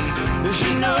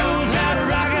 She knows how to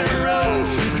rock and roll.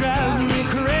 She drives me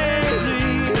crazy.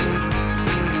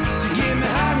 She give me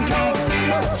hot and cold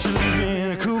fever. She leaves me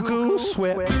in a cool, cool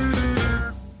sweat.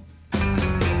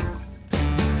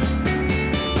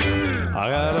 I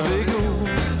gotta be cool,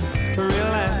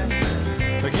 relax.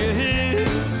 I get hit,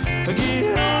 I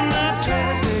get on my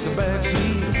track. Take a back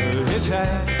seat,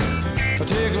 hitchhike. I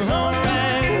take a long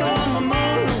ride on my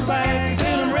motorbike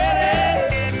till I'm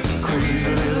ready.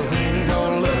 Crazy little thing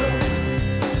called love.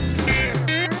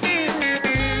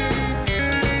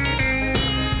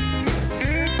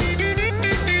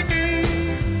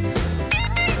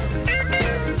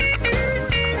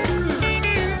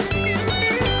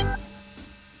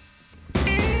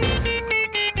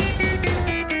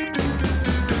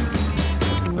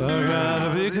 I gotta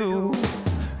be cool,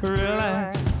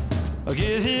 relax. I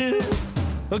get hit,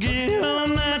 I get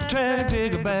on that track,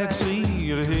 take a back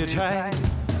seat, a hitchhike,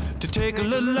 to take a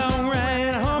little long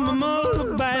ride on my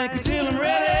motorbike until I'm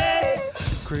ready.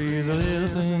 Crazy little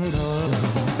thing called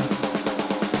love.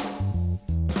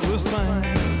 This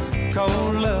thing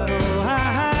called love,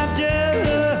 I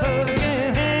just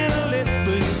can't handle it.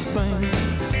 This thing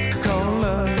called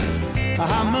love,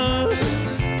 how much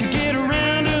to get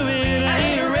around to it, I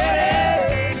ain't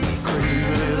ready.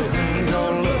 Crazy little thing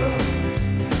called love.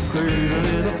 Crazy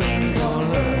little thing called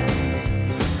love.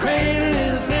 Crazy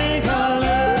little thing called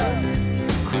love.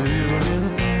 Crazy little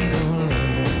thing called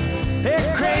love. Hey,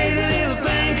 crazy little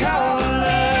thing called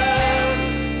love.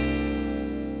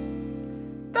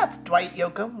 That's Dwight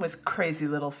Yoakam with Crazy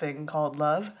Little Thing Called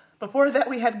Love. Before that,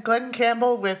 we had Glenn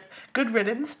Campbell with Good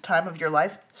Riddance, Time of Your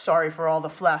Life. Sorry for all the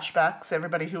flashbacks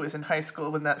everybody who was in high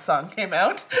school when that song came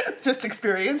out just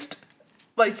experienced,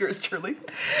 like yours truly.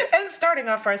 And starting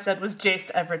off our set was Jace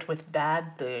Everett with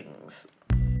Bad Things.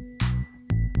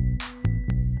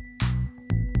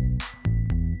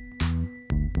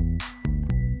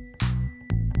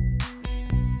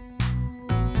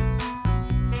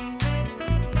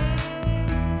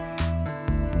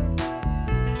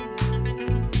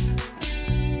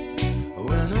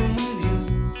 When I'm with you,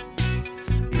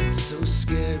 it's so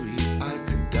scary I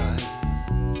could die.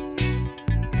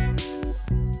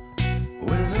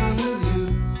 When I'm with you,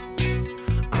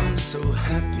 I'm so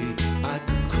happy I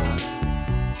could cry.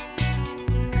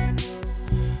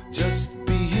 Just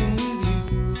being with you,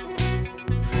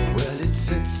 well, it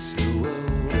sets the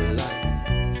world alight.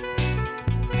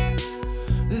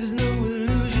 There's no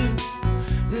illusion,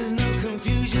 there's no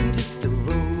confusion, just a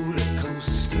roller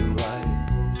coaster ride.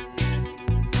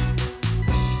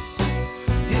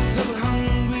 You're so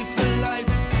hungry for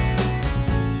life,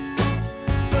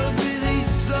 but with each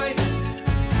slice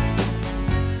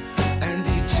and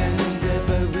each and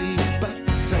every bite,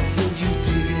 I feel you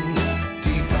digging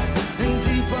deeper and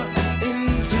deeper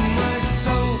into my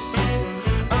soul.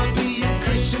 I'll be a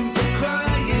cushion for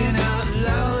crying out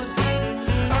loud.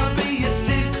 I'll be a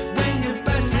stick when you're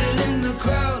battling the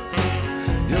crowd.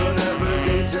 You'll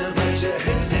navigate to bet your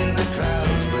head's in the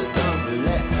clouds, but don't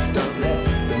let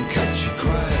them catch you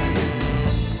crying.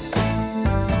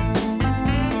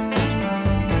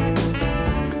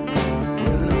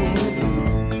 When I'm with you,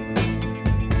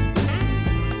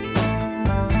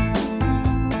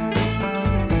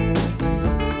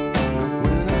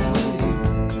 when I'm with you,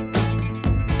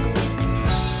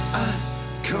 I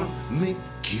can't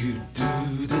make you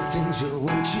do the things I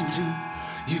want you to.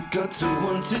 You got to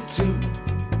want it too.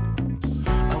 I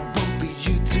want for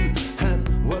you to have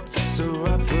what's so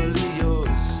rightfully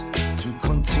yours, to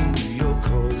continue your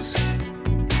cause.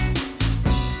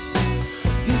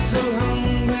 You're so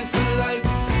hungry for life,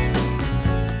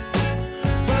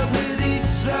 but with each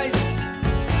slice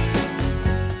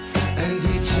and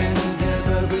each and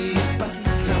every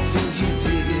bite, I feel you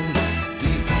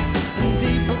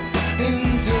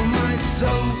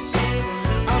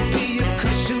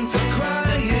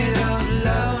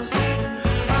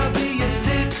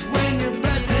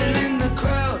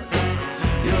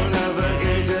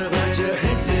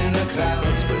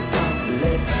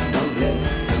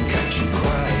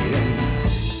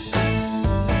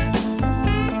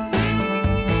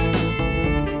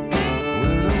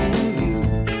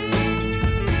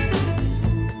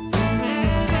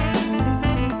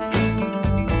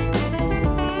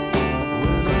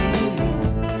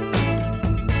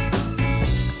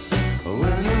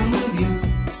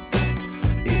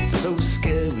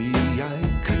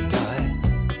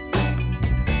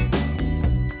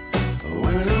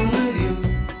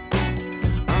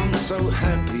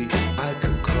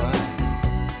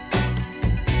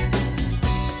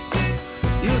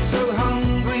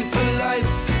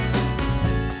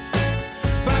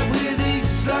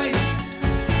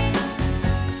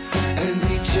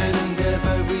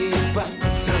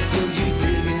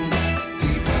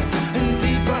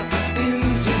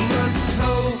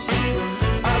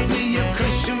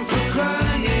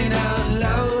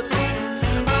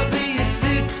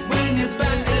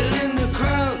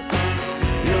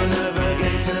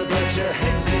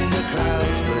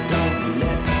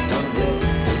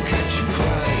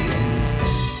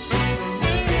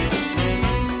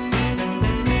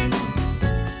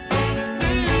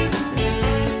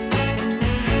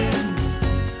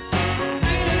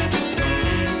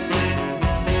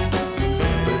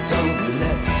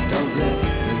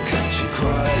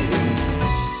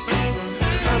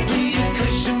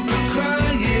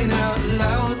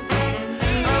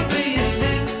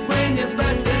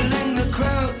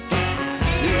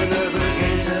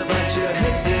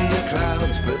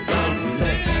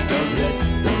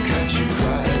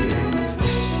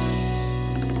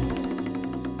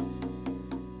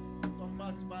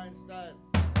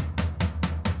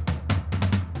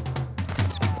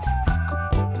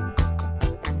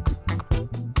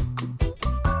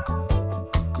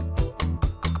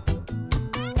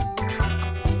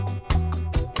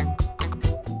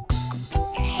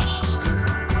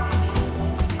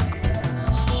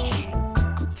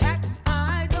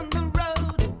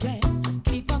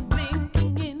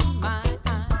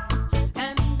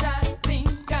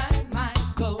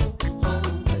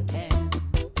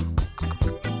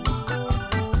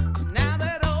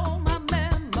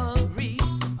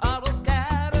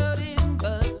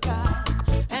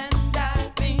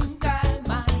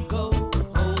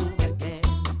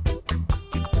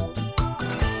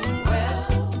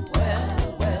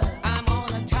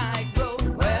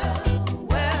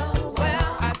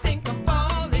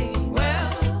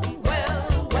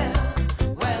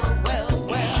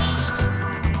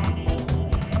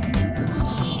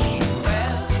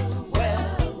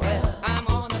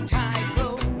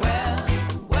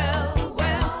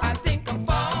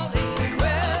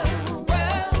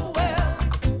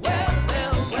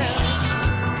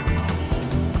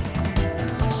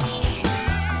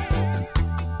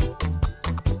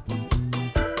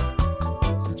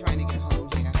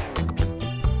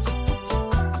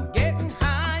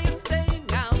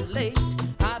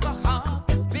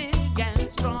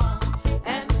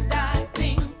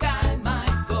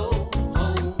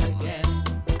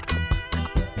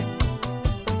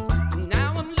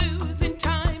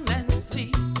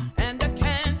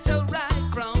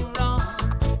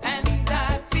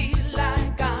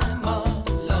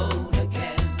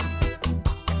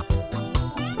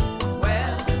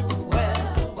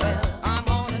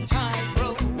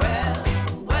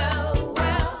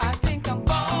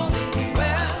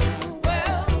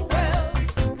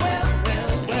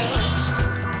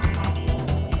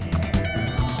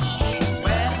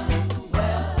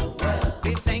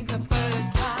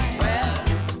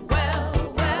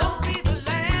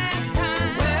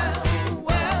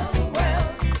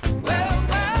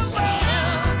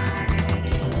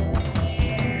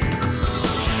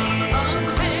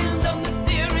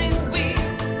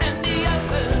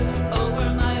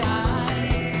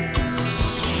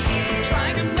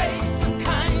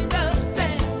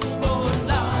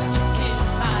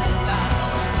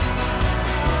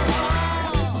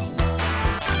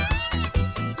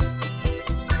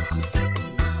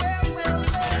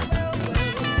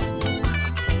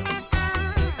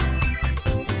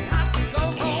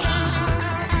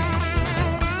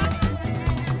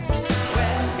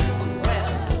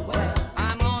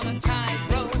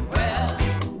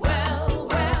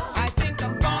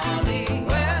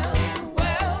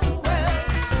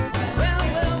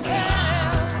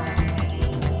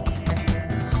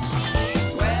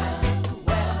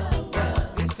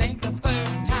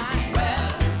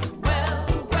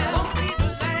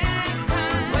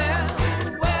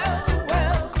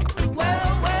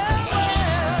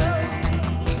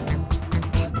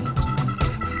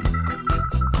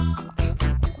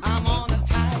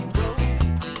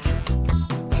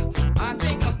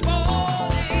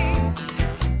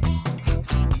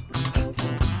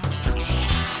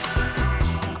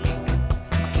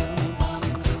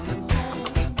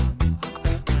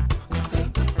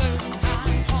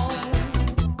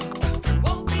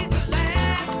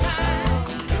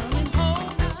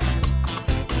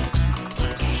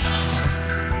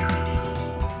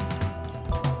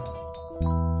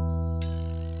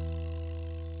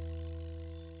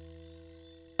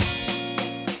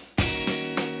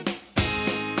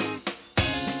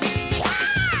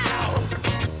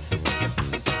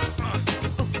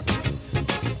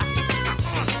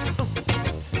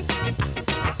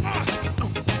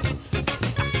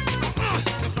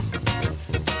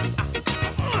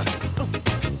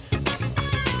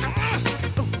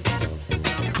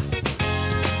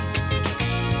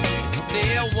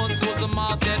once was a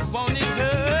ma that wanted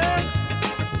her.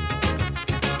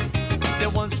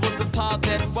 There once was a pa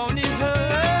that wanted her.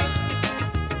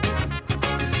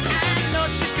 I know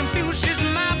she's confused, she's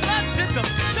my blood sister.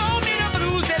 Told me the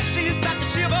blues that she's about to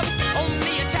shiver.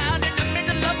 Only a child in the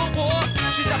middle of a war.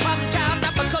 She's a hot child,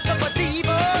 not because of her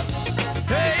divas.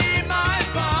 Hey, my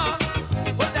pa,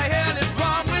 what the hell is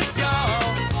wrong with y'all?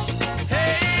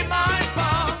 Hey, my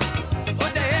pa,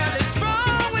 what the hell is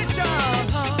wrong with y'all?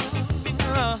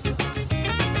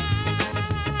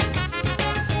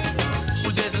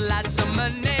 Well, there's lots of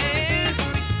monies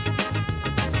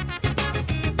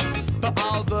for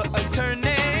all the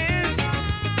attorneys.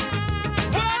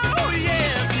 Whoa,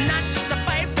 yes, not just a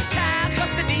fight for child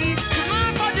custody. 'Cause my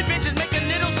party bitches make a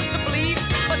little sister bleed.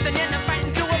 Bustin' in and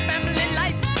fighting to a family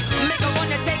life. Make her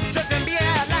wanna take drugs and be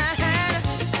out line.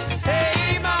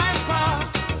 Hey, my pa,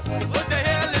 what the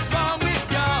hell is wrong with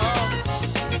y'all?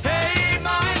 Hey,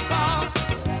 my pa,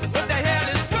 what the hell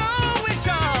is wrong with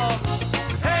y'all?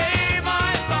 Hey,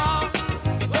 my pa,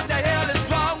 what the hell is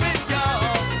wrong with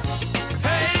y'all?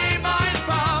 Hey, my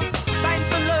pa, fight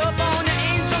for love on an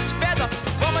angel's feather.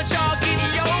 Why don't y'all get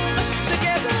young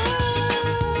together?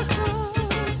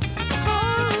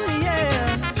 Oh, yeah.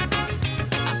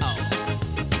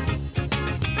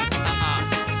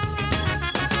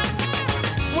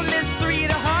 Well, it's three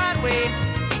the hard way,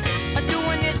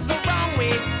 doing it the wrong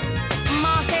way.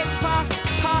 Ma hates pa,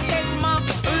 pa hates ma.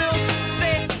 Little sister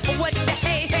said, what the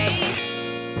hey, hey.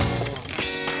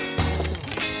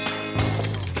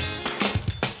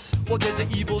 Well, there's an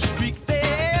evil streak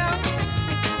there,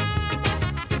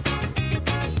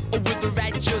 with the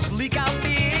righteous leak out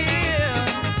there.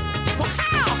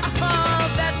 Wow,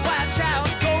 that's why a child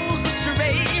goes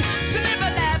astray to live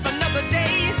a life another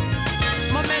day.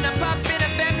 My man, I pop in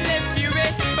a family fury.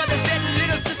 Brother said,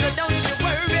 little sister, don't you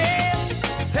worry.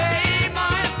 Hey,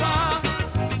 my pa,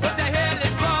 what the hell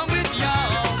is wrong with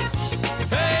y'all?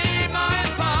 Hey, my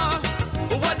pa,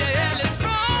 what the hell is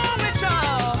wrong with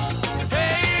y'all?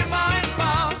 Hey, my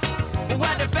pa,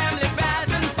 why the family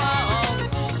rise and fall?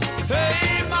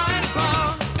 Hey, my pa,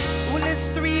 well, it's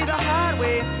three the hard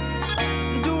way,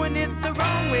 doing it the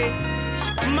wrong way.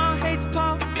 Ma hates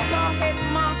pa, pa hates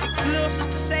ma. Little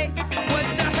sister say, what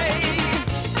the hey?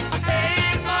 Hey,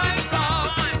 my pa,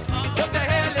 what the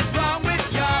hell is wrong with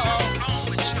y'all?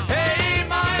 Hey,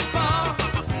 my pa,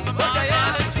 what the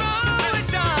hell is wrong with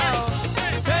y'all?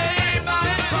 Hey, my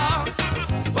pa,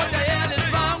 what the hell is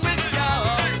wrong with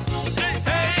y'all?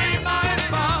 Hey, my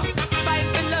pa, fight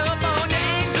for love on an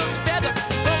angel's feather.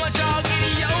 Why don't y'all get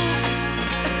young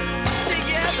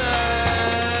together?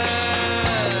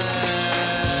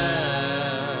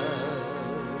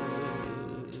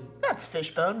 That's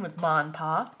Fishbone with Ma and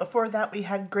Pa. Before that, we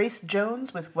had Grace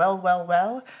Jones with Well, Well,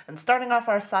 Well. And starting off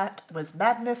our set was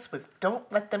Madness with Don't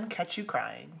Let Them Catch You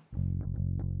Crying.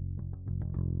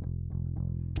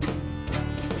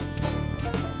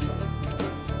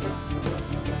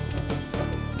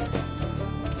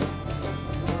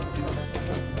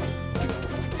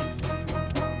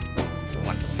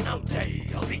 Once in a day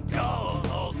I'll be gone,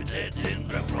 I'll be dead in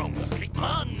the wrong. Sleep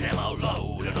my name out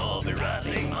loud and I'll be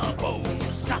rattling my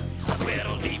bones. I swear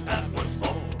I'll be back once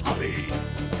more, I'll be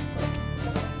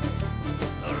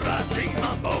rattling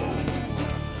my bones.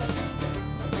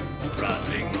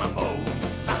 Rattling my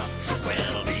bones. I swear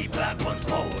I'll be back once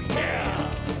more, yeah.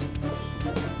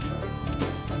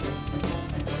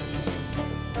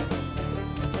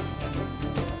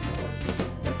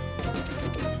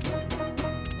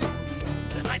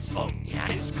 The night's long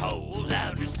and it's cold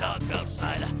and it's dark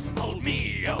outside. Hold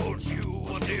me, I hold you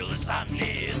until the sun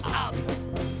is up.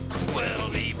 I swear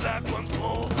I'll be back once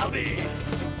more, I'll be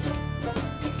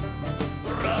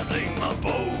rattling my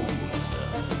bones.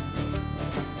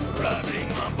 Rattling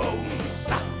my bones.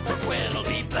 I swear I'll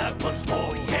be back once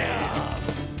more, yeah.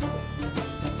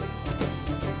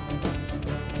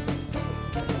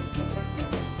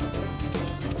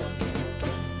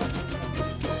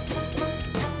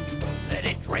 Let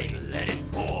it rain, let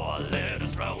it pour, let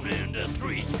us drown in the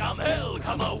streets. Come hell,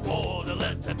 come a war,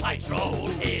 let the tides roll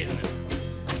in.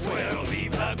 I swear I'll be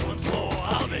back once more,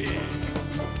 I'll be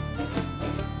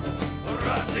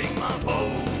rattling my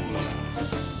bones.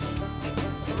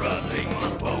 Rattling my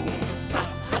bones.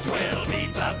 I swear I'll be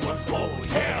back once more,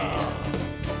 yeah.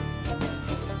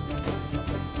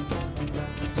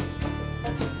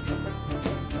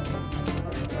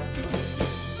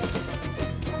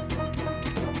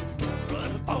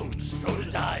 Bones throw the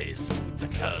dice with the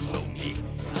curse on me.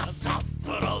 I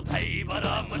suffer, I'll pay, but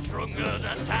I'm much stronger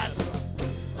than that.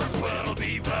 I swear I'll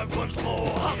be back once more,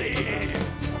 honey.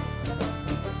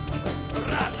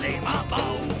 Rattling my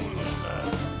bones.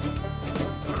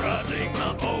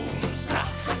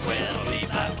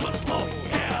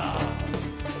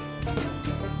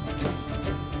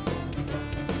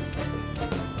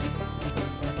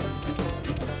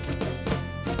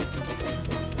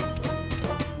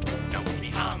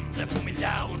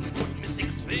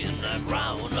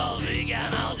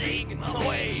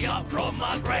 from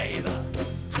my grave.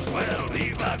 I swear I'll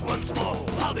be back once more.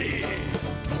 I'll be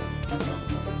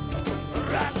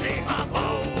rattling my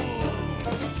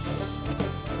bones,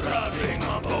 rattling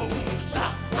my bones.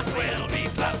 I swear I'll be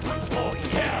back once more.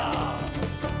 Yeah,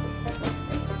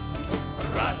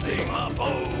 rattling my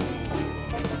bones,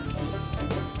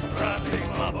 rattling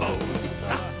my bones.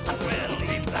 I swear I'll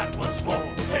be back once more.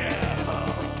 Yeah.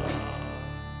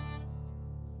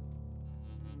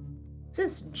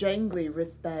 This jangly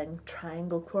wristband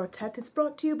triangle quartet is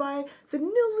brought to you by the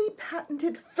newly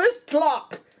patented Fist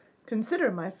Lock.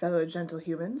 Consider, my fellow gentle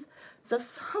humans, the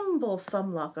humble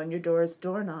thumb lock on your door's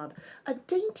doorknob, a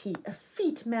dainty,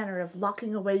 effete manner of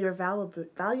locking away your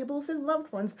valuables and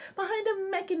loved ones behind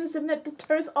a mechanism that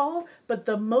deters all but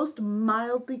the most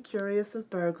mildly curious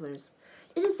of burglars.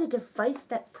 It is a device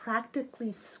that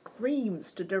practically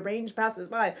screams to deranged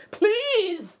passers-by,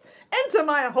 "Please, enter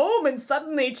my home," and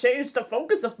suddenly change the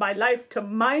focus of my life to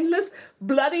mindless,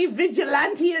 bloody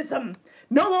vigilantism.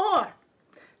 No more!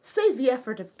 Save the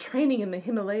effort of training in the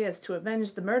Himalayas to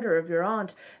avenge the murder of your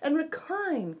aunt, and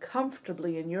recline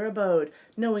comfortably in your abode,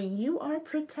 knowing you are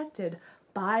protected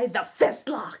by the Fist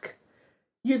Lock.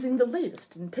 Using the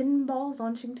latest in pinball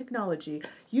launching technology,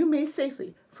 you may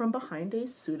safely, from behind a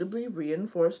suitably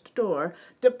reinforced door,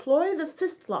 deploy the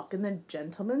Fist Lock in the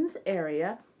gentleman's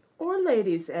area or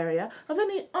ladies' area of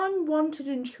any unwanted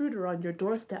intruder on your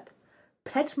doorstep.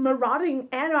 Pet marauding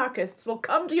anarchists will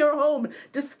come to your home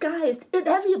disguised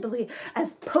inevitably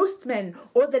as postmen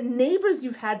or the neighbors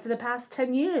you've had for the past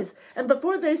 10 years, and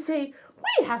before they say,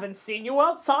 "We haven't seen you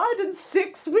outside in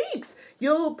 6 weeks,"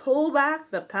 you'll pull back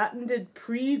the patented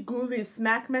pre-ghoulie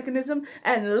smack mechanism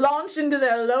and launch into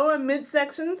their lower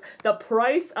midsections the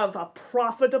price of a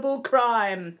profitable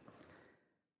crime.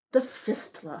 The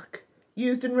Fist Lock.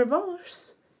 Used in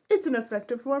reverse, it's an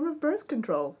effective form of birth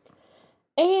control.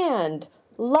 And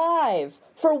live,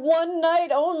 for one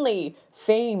night only,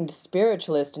 famed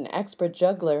spiritualist and expert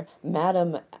juggler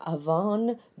Madame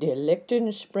Yvonne de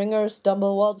Lichtenspringer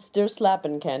Stumblewaltz der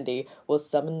Slappencandy will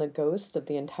summon the ghosts of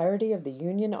the entirety of the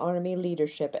Union Army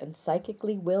leadership and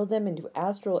psychically will them into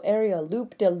astral area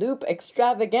loop-de-loop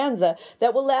extravaganza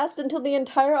that will last until the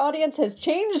entire audience has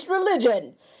changed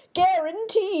religion.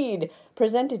 Guaranteed!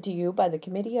 Presented to you by the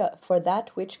Committee for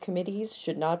that which committees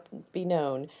should not be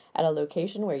known, at a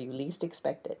location where you least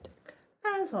expect it.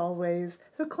 As always,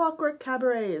 the Clockwork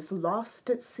Cabaret is lost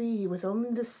at sea with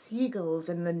only the seagulls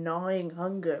and the gnawing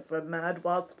hunger for Mad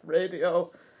Wasp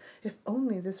Radio. If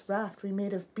only this raft were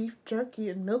made of beef jerky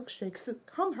and milkshakes would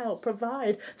somehow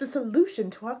provide the solution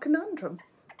to our conundrum.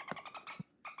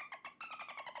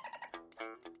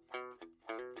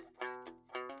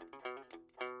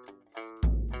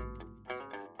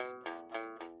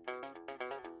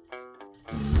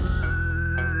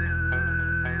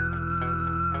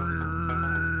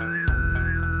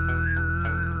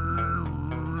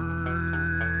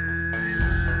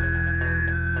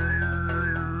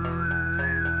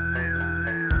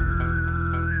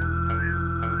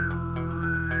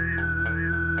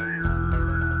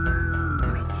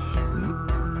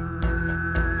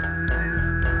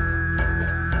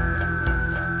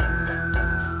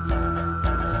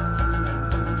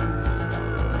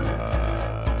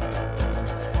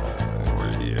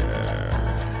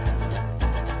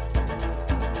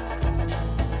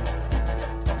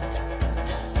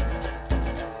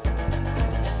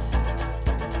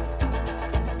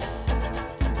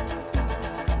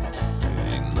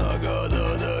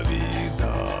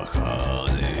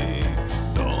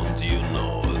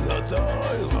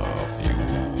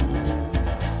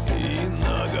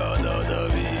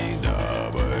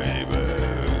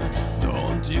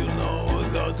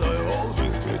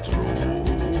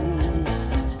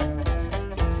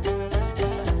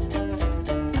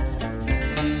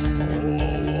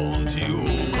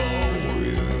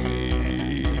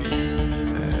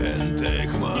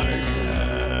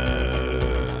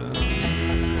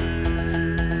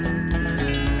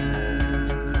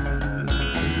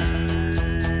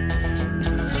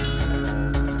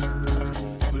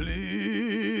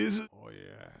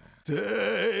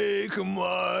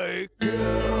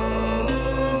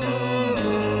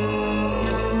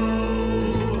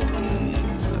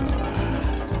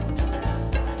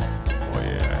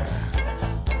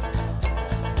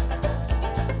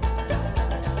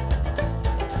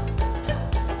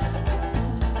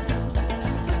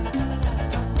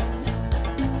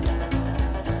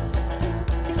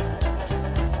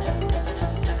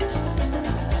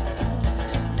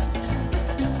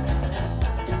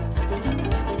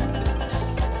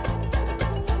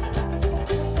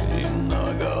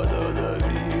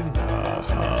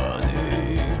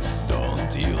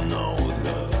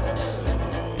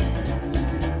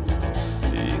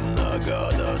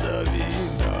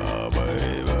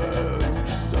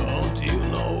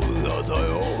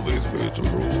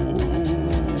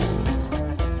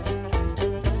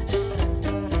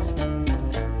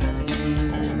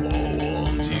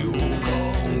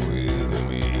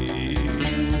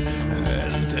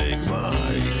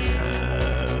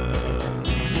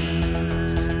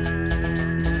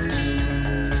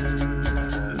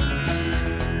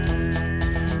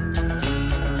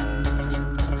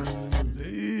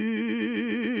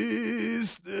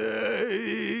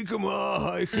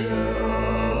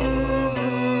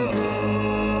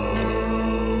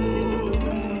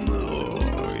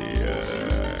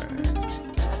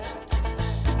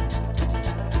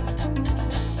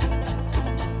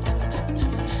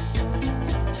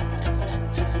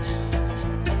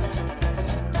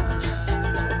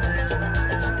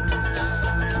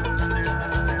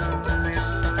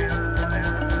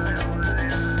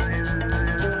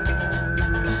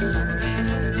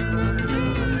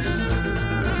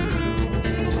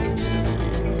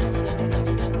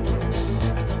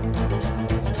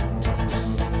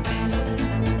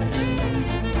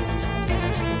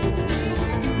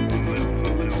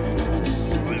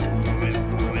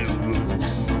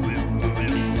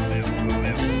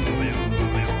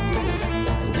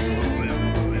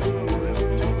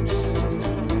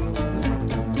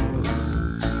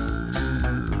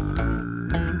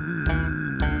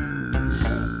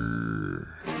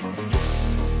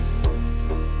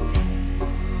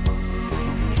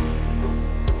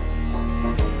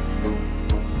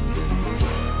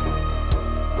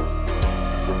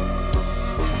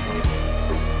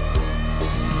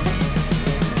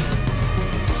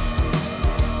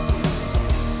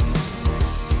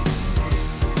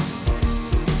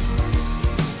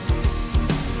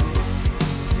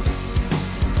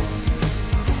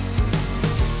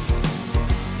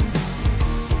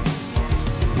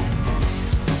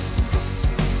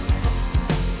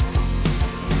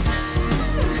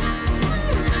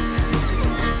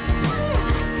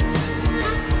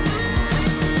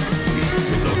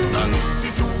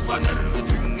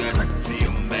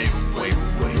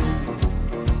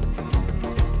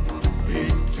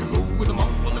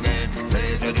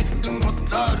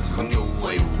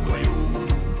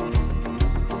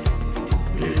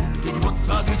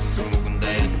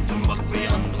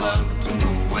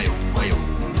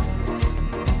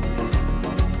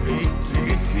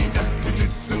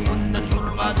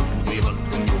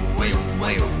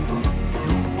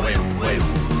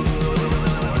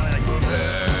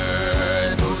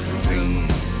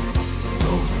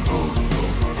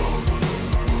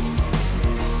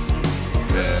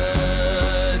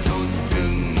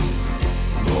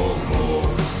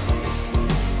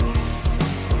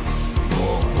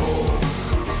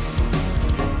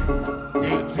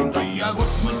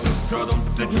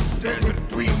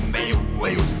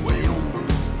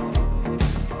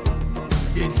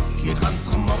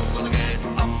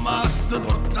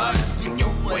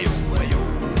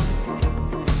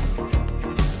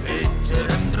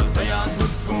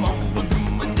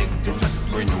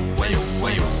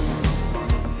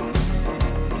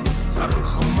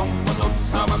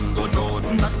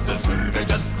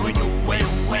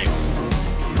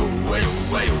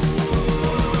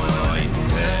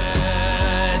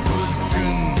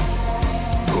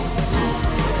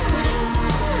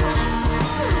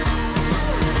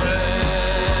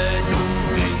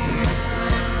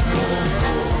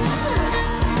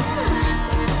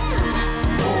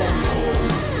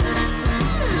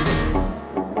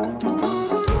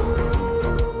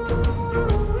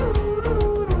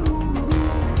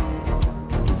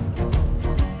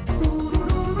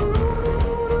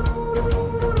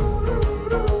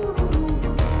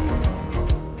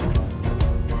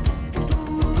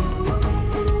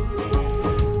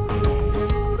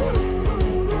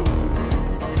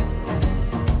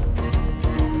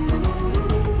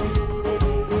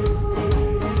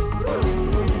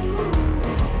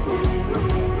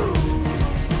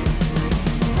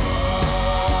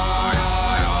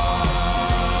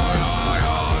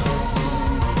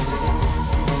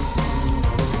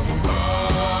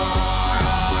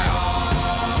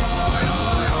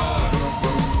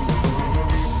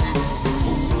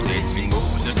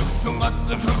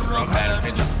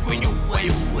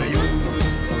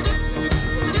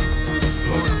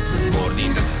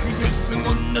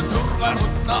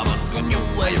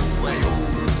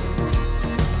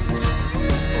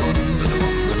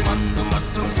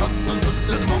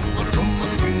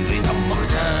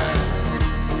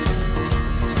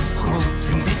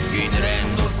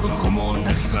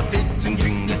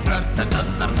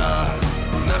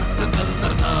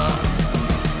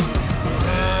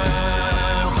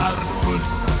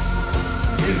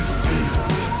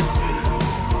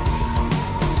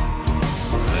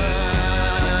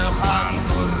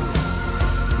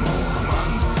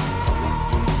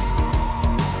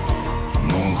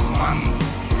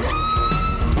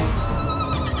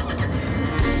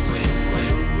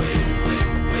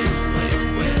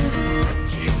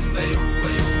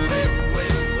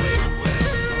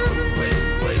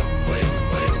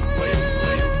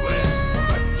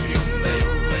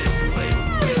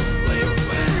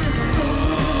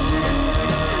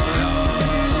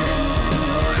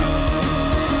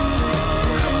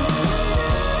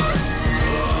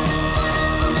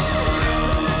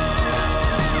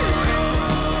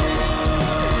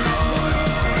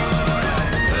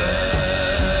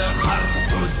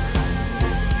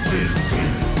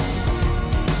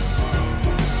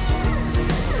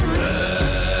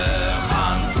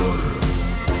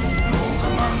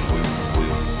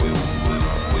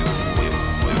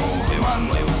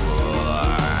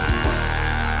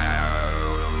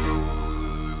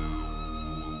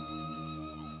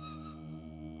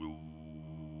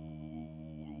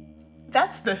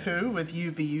 That's The Who with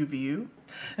UVU.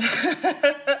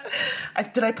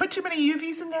 Did I put too many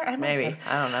UVs in there? Maybe.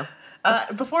 I don't know.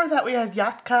 Before that, we had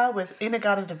Yatka with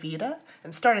Inagata Davida.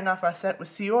 And starting off our set was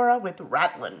Ciora with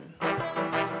Rattlin'.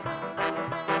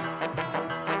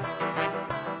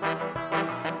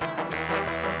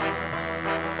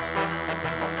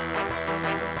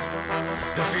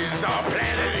 This is our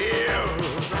planet here,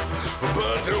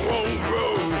 but it won't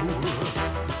grow.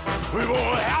 We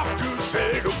won't have to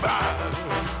say goodbye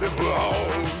if we all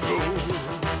go.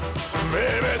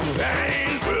 Maybe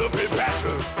things will be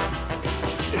better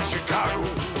in Chicago.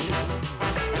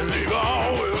 To leave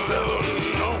all we've ever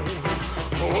known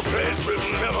for a place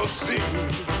we've never seen.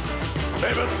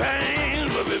 Maybe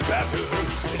things will be better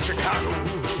in Chicago.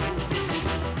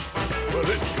 Well,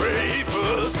 it's brave for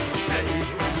us to stay,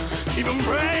 even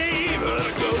braver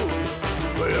to go.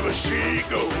 Wherever she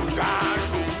goes, I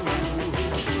go.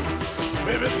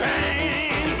 Maybe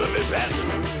things will be better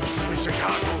in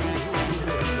Chicago.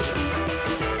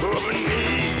 But we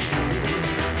need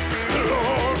the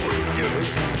Lord will give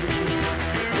us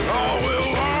all we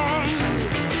want.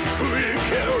 We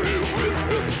carry with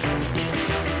us.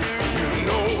 You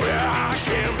know where I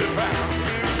can be found,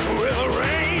 where the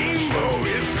rainbow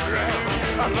is the ground.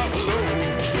 I'm not alone,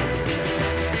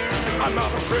 I'm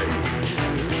not afraid,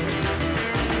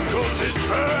 'cause this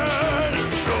bird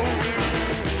is flown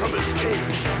from his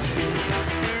cage.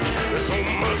 There's so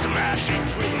much magic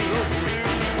we know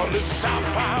on this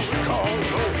sapphire we call home.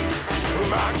 With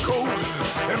my coat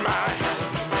and my hat,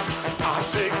 I'll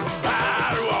say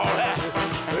goodbye to all that.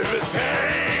 Maybe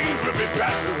things will be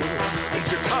better in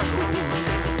Chicago.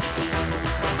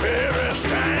 Maybe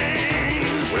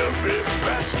things will be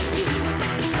better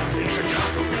in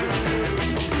Chicago.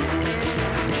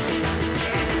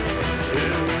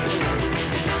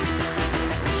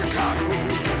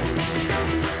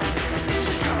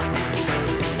 Chicago.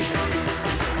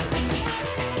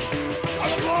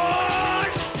 All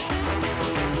aboard!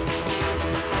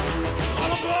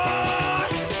 All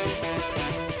aboard!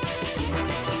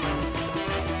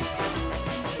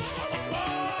 All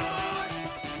aboard!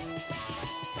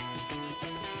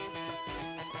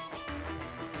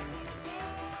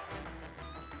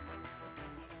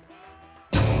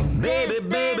 Baby,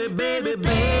 baby, baby,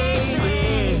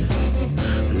 baby,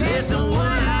 listen what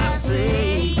I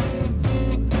say.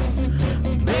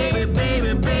 Baby,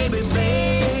 baby, baby,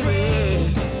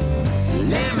 baby,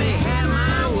 let me have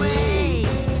my way.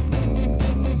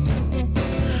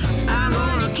 I'm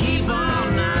gonna keep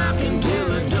on knocking till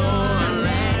the door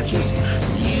latches.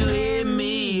 You and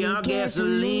me are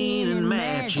gasoline and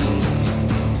matches.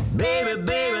 Baby,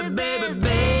 baby, baby,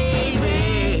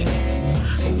 baby,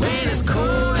 when it's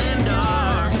cold and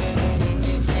dark.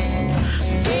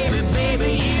 Baby,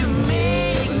 baby, you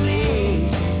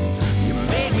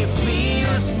make me feel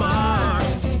a spark.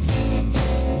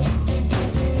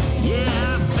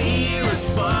 Yeah, I feel a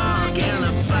spark and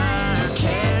the fire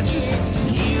catches.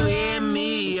 You and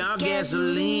me are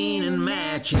gasoline and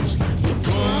matches. You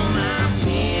pull my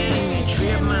pin and you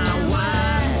trip my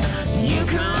wire. You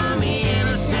come in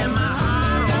and set my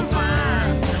heart on fire.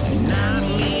 You knock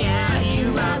me out,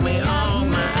 you rock me off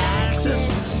my axis.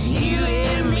 You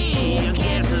and me are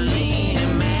gasoline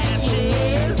and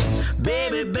matches.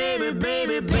 Baby, baby,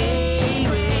 baby,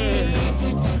 baby,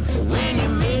 when you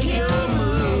make your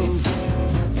move.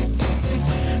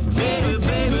 Baby,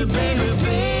 baby, baby,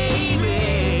 baby,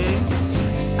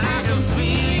 I can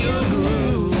feel your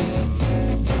groove.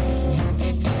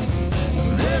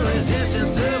 The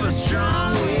resistance of a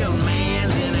strong-willed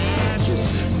man's in ashes.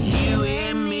 You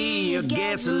and me are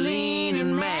gasoline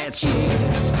and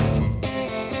matches.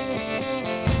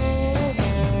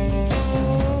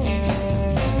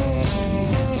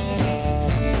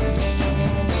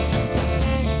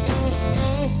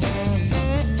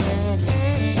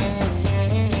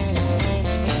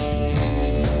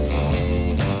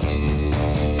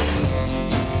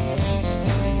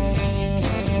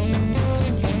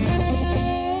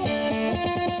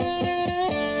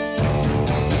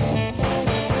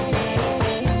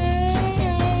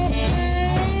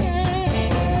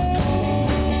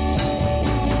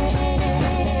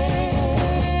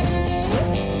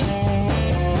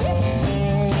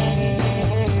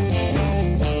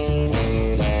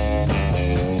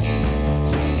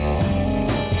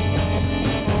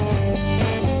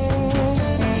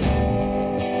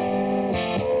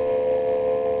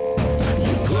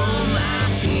 You pull my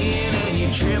pin and you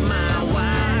trim my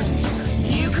wire.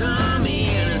 You come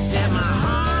in and set my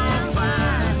heart on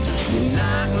fire. You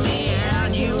knock me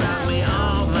out, you rock me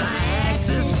off my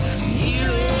axis.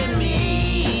 You and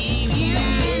me,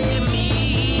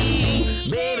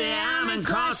 baby, I'm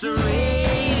incarcerated.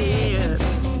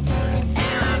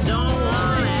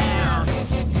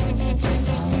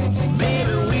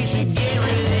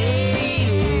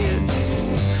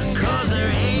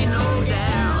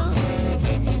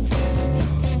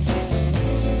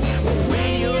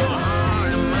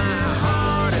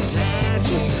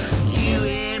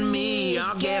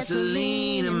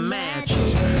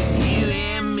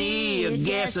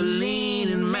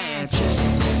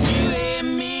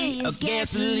 of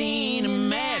gasoline and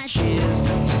matches.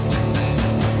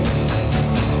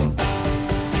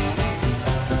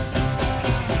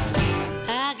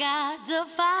 I got to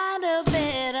find a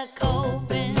better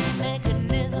coping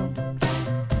mechanism.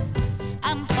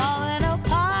 I'm falling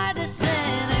apart,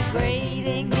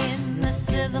 disintegrating in the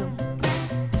schism.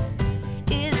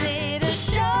 Is it a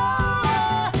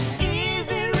show?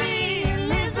 Is it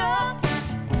realism?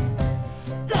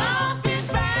 Lost and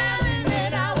found, and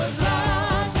then I was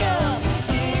locked up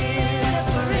in a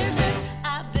prison.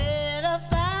 I better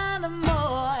find a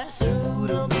more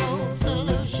suitable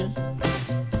solution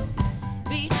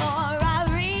before I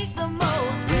reach the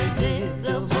most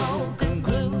predictable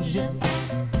conclusion.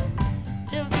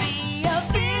 To be a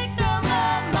victim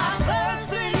of my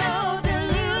personal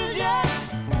delusion,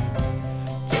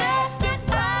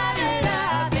 justified that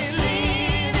I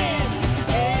believe in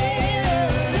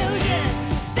an illusion.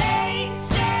 They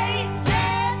say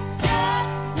there's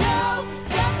just no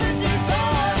substitute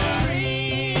for the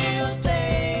real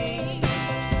thing,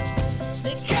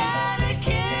 the kind of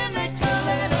chemical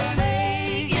that'll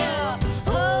make your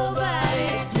whole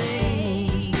body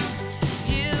sing.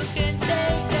 You can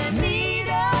take a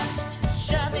needle,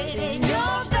 shove it in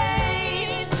your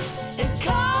vein, and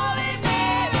call it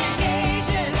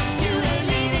medication to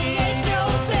alleviate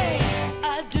your pain. I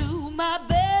do my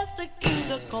best to keep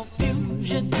the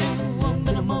confusion to a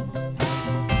minimum.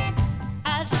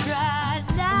 I try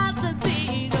not to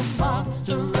be the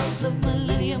monster of the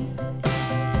millennium.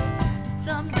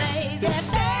 Someday they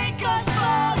thank us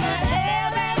for the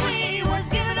hell that we was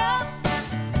giving up.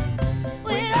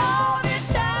 With all this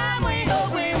time, we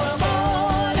hope we were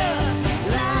born to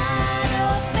line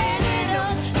up and end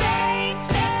up. They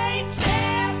say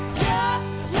there's just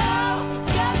no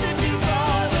substitute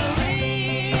for the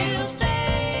real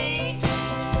thing,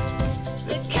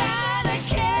 the kind of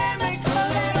chemical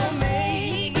that'll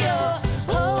make your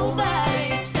whole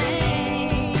body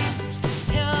sing.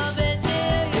 You'll be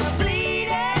till you're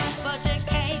bleeding, but you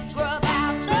can't grub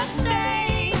out the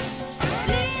stain.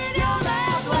 Leave your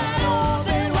mouth wide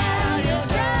open while you're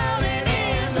drowning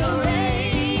in the rain.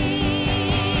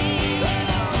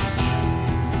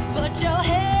 Put your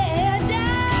head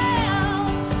down,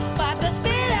 wipe the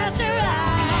spit out your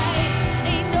eye.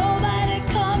 Ain't nobody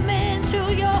coming to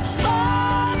your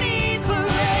army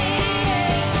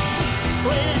parade.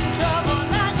 When trouble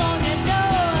knock on your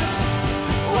door,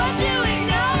 what you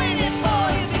ignoring it for?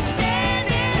 If you're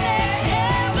standing there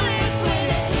helpless when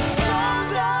it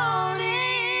comes on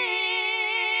in,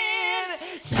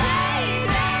 say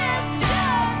there's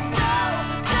just no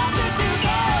substitute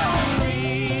for the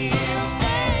real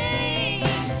thing,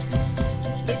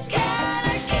 the kind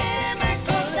of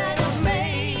chemical that'll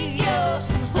make your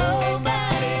whole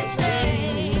body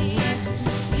sing.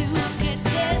 You can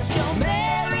test your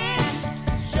merit,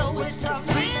 show it some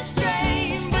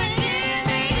restraint, but in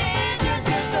the end you're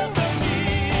just a predictable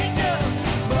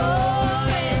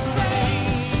refrain.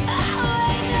 I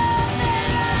wake up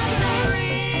and I'm the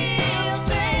real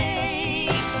thing,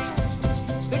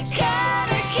 the kind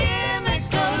of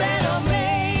chemical that'll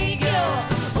make your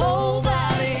whole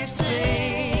body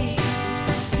sing.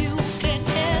 You can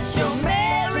test your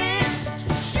merit,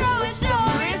 show it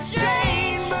some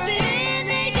restraint, but in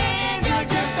the end you're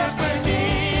just a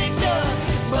predictable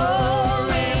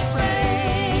refrain.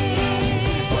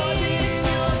 Was it in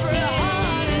your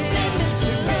heart and then it's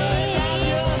your love?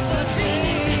 Just a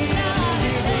secret night,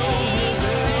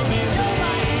 and it's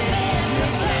nobody there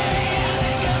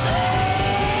to play.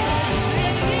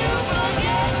 If you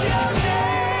forget your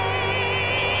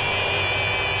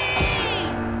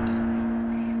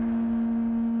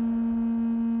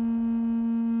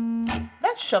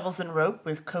That's Shovels and Rope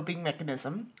with Coping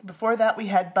Mechanism. Before that, we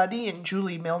had Buddy and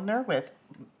Julie Milner with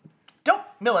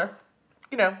Miller.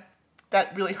 You know,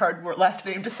 that really hard last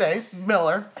name to say,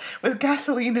 Miller, with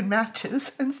Gasoline and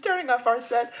Matches. And starting off our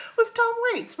set was Tom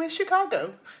Waits with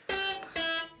Chicago.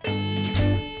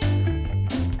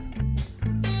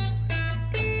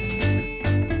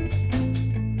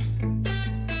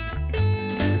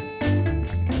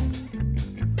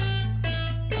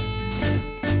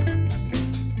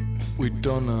 We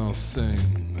done our thing.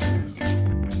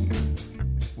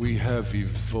 We have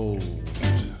evolved.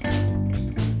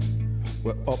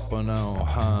 We're up on our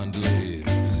hind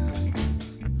legs.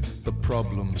 The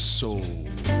problem's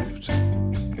solved.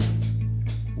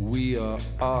 We are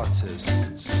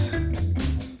artists.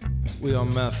 We are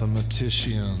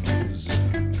mathematicians.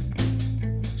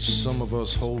 Some of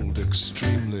us hold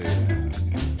extremely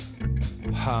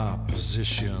high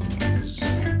positions.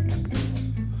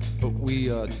 But we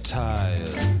are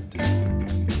tired.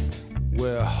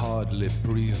 We're hardly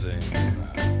breathing.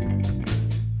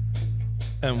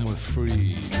 and we're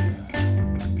free.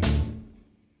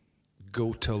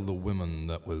 Go tell the women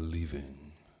that we're leaving.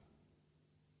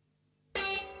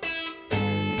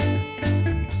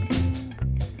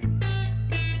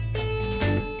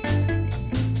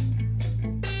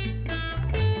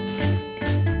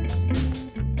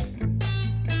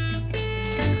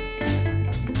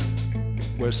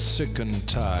 We're sick and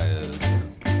tired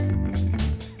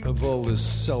of all this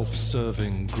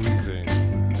self-serving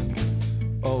grieving.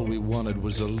 All we wanted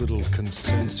was a little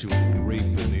consensual rape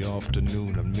in the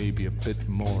afternoon and maybe a bit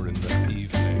more in the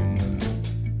evening.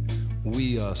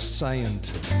 We are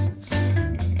scientists.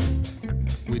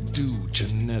 We do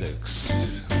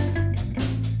genetics.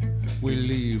 We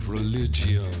leave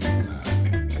religion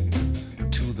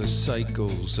to the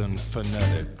psychos and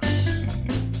phonetics.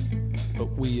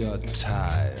 But we are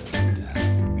tired.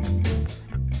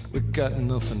 We got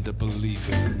nothing to believe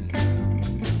in.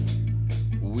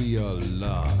 We are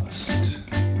lost.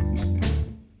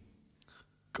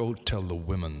 Go tell the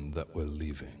women that we're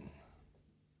leaving.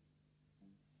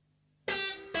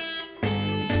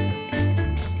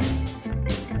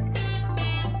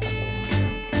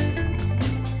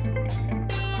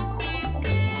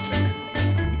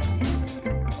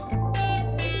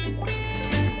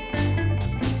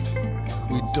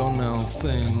 We done our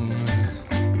thing.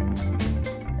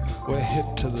 We're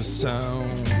hip to the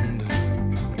sound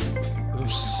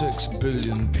of 6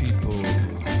 billion people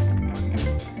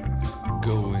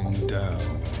going down.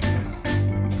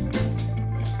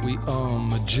 We are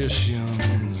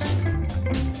magicians.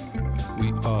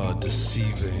 We are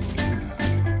deceiving.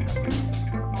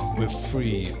 We're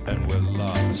free and we're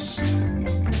lost.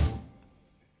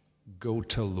 Go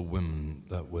tell the women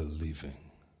that we're leaving.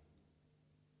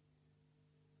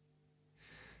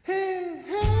 Hey,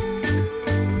 hey.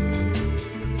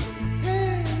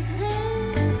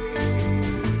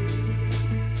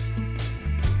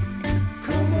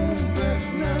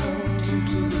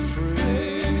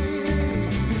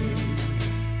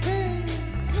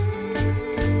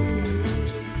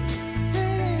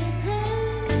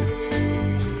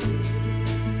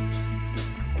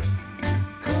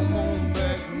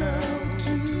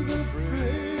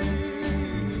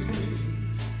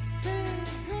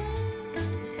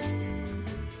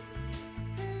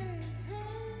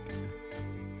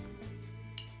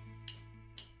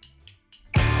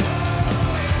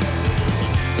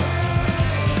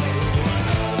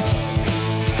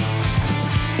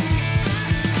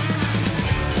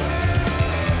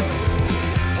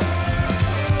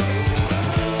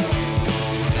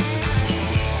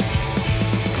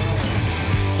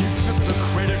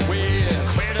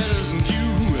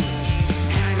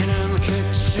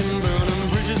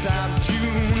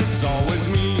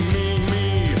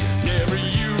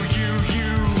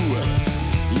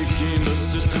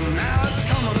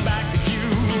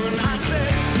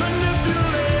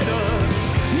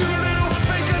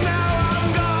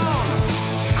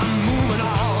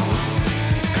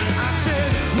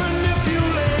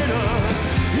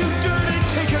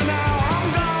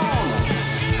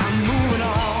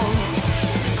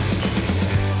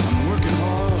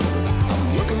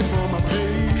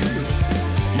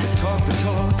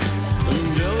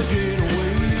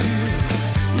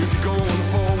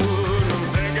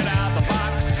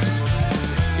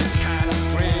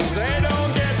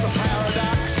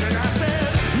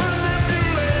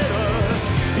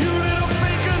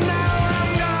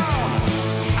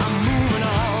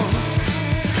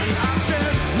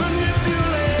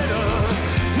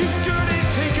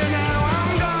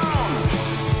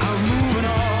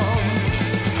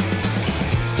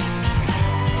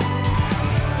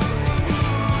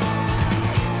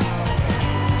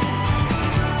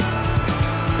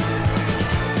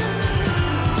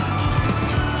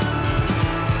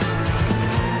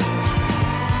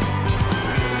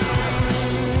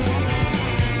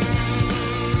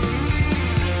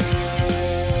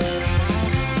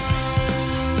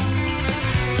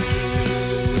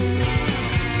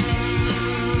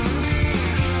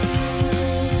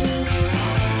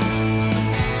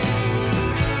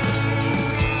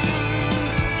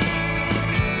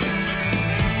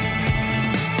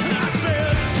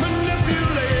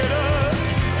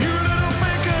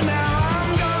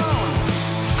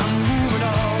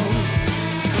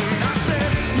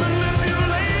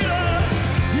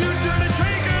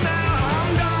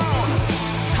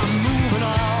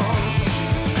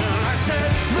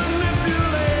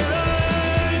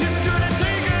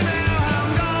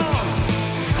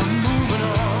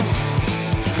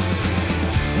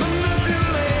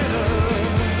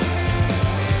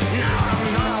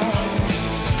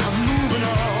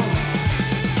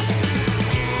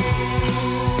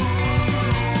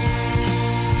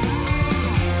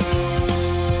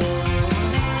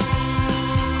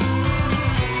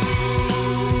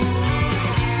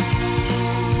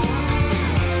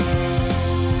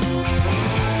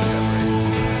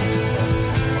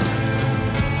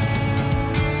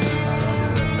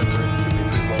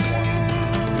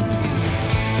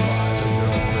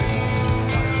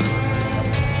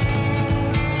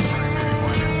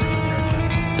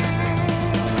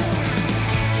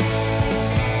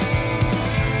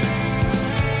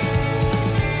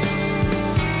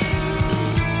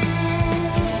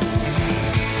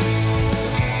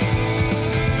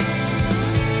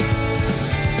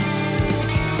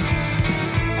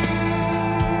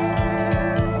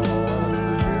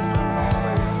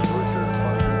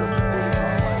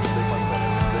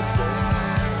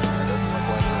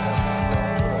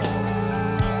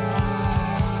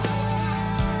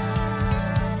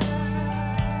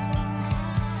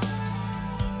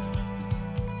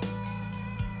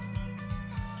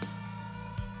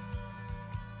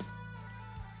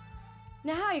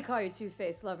 Now, how you call your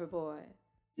two-faced lover boy?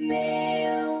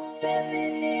 Male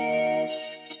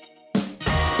feminist.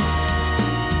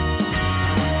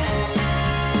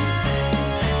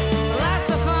 Life's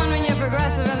so fun when you're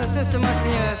progressive and the system works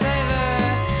in your favor.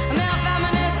 A male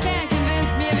feminist can't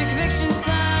convince me of your conviction,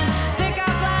 son. Pick up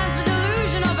lines but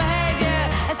delusional behavior.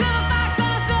 A silver fox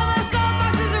on a silver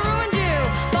soapboxes have ruined you.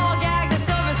 Ball gags and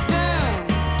silver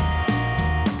spoons.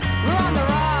 We're on the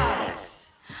rocks.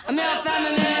 A male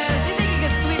feminist. You think you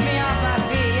could sweep me off my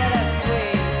feet? Yeah, that's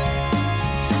sweet.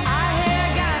 I hear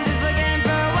guns is looking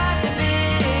for a wife to be.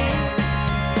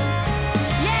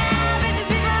 Yeah, bitches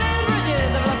be burning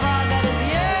bridges over the fraud that is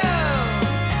you.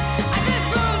 I just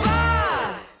boom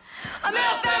bar. A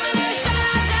male feminist. Shut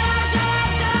up, shut up, shut up,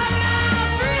 shut up,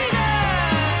 mouth breather.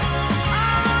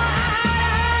 Oh, I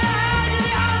heard you're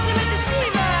the ultimate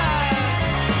deceiver.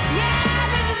 Yeah,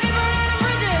 bitches be burning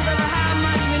bridges over how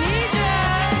much we need you.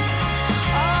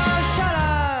 Oh, shut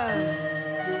up.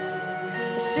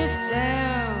 Sit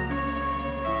down.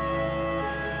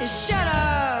 Shut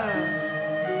up.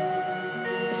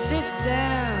 Sit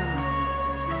down.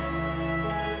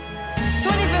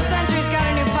 21st century's got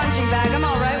a new punching bag. I'm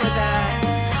alright with that.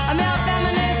 A male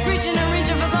feminist preaching and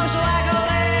reaching for social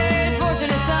accolades.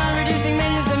 Fortunate son reducing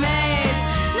minions to maids.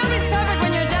 Nobody's perfect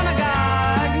when you're a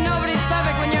demagogue. Nobody's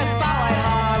perfect when you're a spotlight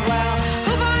hog. Well,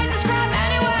 who buys this crap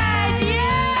anyway? It's you.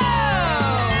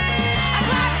 I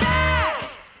clap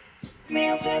back.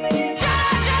 Male feminist. Shut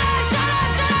up, shut up, shut up,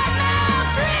 shut up,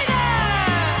 mouth breather.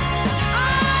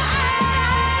 Oh, I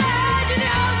heard you're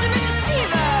the ultimate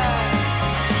deceiver.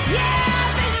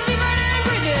 Yeah, bitches be burning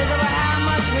bridges over how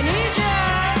much we need you.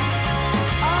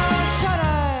 Oh, shut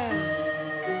up.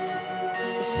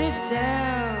 Sit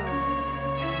down.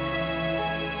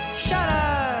 Shut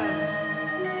up.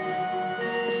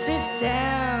 Sit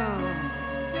down.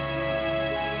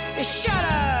 Shut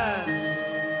up.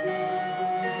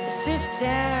 Sit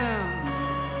down.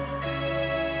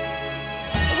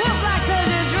 Wolf like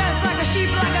Persia dressed like a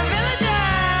sheep, like a villager.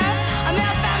 A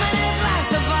male feminist, life's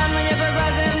so fun when you're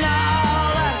progressive. No,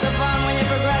 life's so fun when you're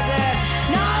progressive.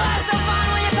 No, life's so fun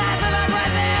when you're passive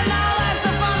aggressive. No, life's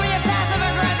so fun when you're passive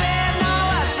aggressive. No,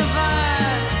 life's so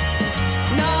fun.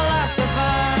 No, life's so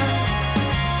fun.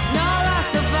 No,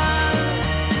 life's so fun.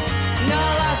 No,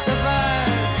 life's so fun.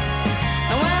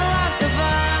 And when life's so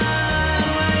fun,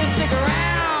 well, you stick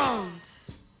around.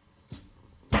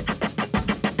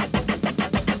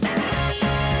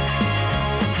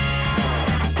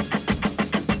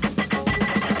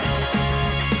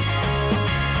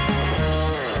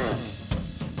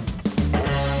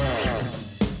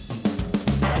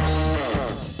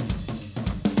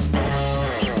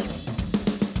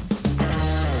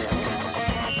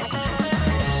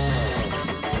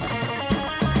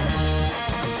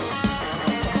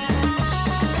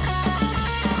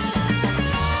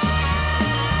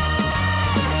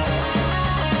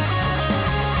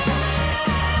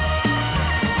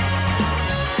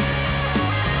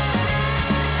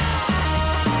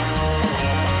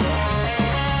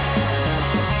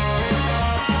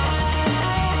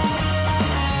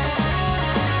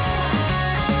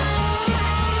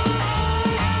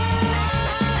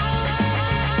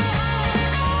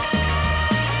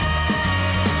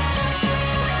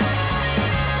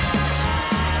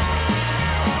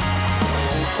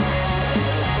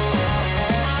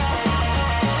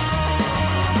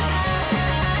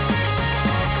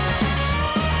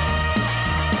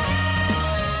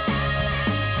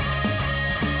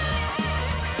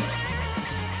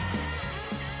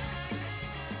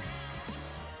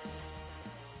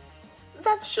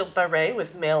 That's Shilpa Ray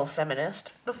with Male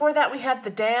Feminist. Before that, we had The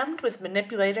Damned with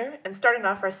Manipulator, and starting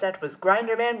off our set was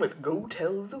Grinder Man with Go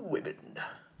Tell the Women.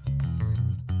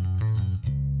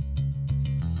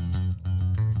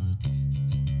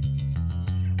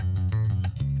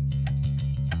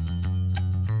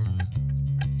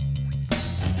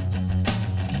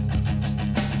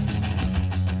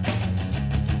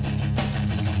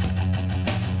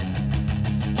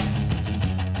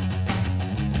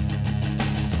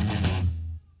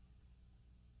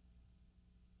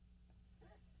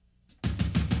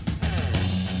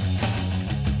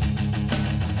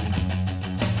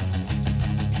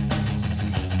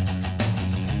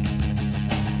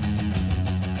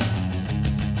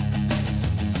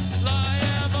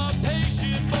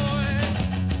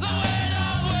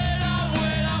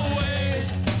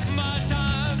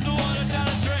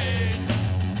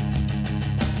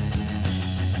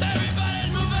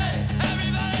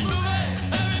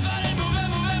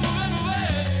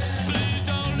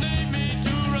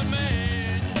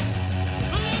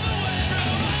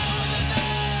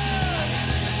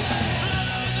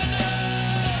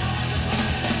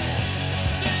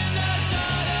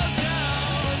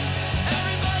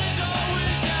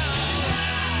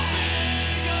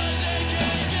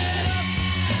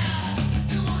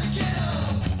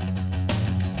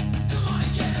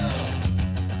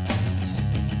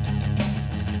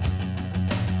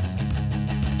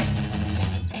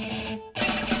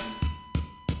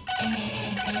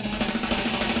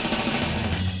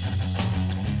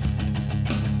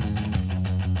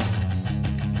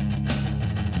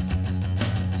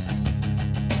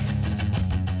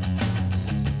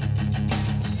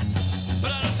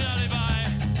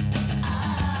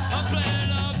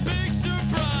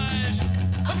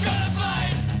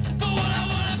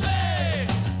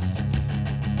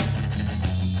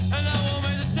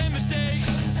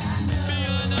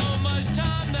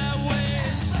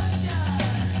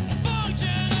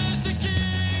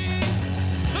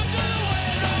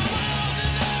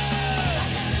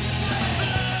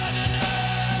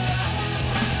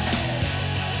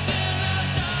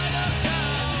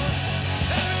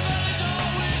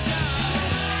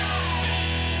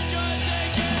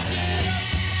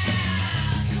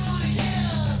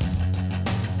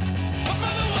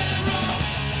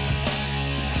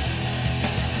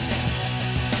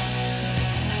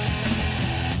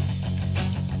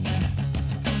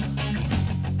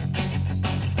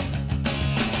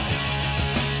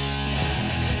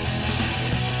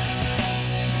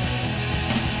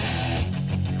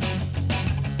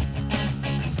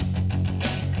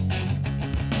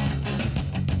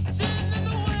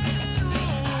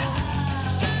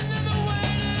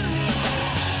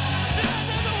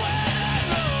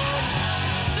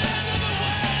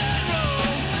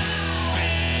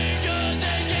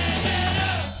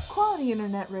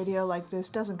 internet radio like this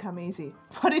doesn't come easy,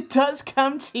 but it does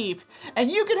come cheap.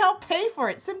 And you can help pay for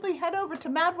it. Simply head over to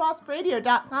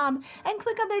madwaspradio.com and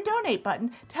click on their donate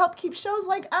button to help keep shows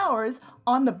like ours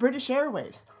on the British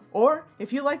airwaves. Or,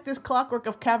 if you like this clockwork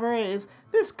of cabarets,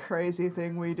 this crazy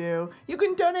thing we do, you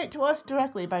can donate to us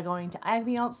directly by going to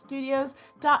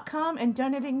agonyaltstudios.com and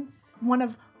donating one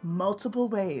of multiple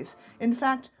ways. In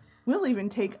fact, we'll even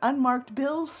take unmarked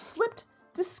bills slipped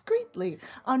discreetly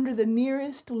under the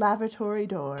nearest lavatory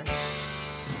door.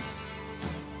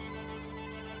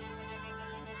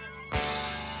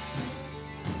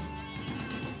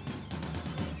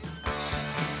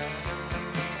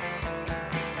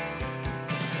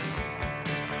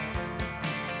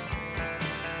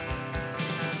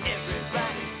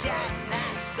 Everybody's got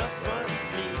nice stuff but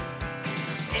me.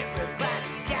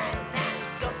 Everybody's got nice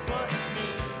stuff but me.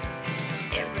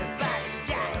 Everybody's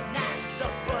got nice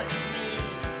stuff but me.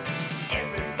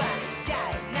 Everybody's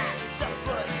got nice stuff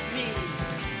but me.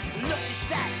 Look at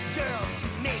that girl, she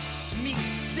makes me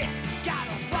sick. She's got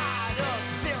a wide up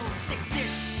bill, 6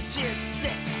 inches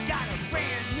thick. Got a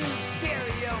brand new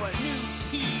stereo, a new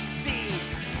TV.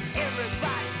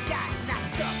 Everybody's got nice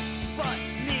stuff but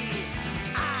me.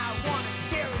 I want a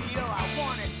stereo, I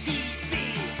want a TV.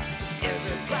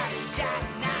 Everybody's got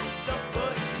nice stuff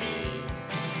but me.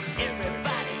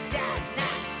 Everybody's got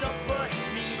nice stuff but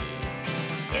me.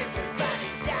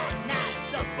 Everybody's got nice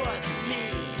stuff but me.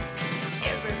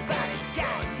 Everybody's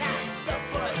got nice stuff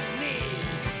but me.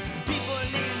 People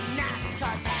need nice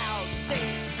cars, how they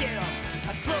get 'em.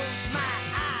 I close my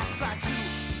eyes, try to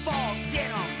forget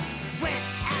 'em. Went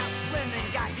out swimming,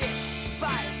 got hit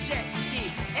by a jet ski.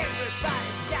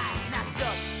 Everybody's got nice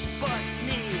stuff but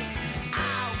me. I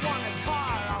want a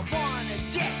car, I want a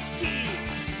jet ski.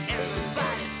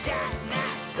 Everybody's got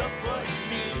nice stuff but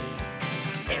me.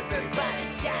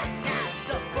 Everybody's got nice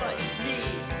stuff but me.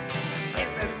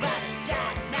 Everybody's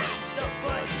got nice stuff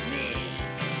but me.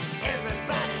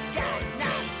 Everybody's got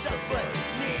nice stuff but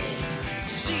me.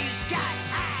 She's got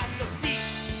eyes of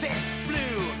deepest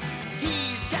blue.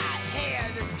 He's got hair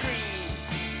that's green.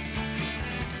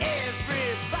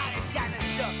 Everybody's got nice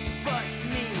stuff but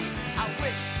me. I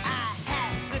wish I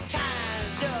had the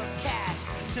kind of cash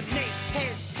to make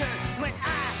heads turn when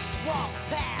I walk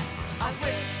past. I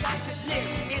wish I could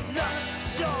live in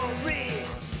luxury.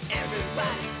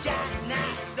 Everybody's got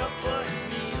nice stuff but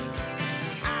me.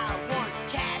 I want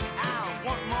cash, I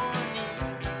want money.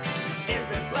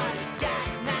 Everybody's got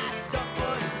nice stuff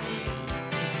but me.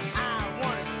 I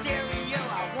want a stereo,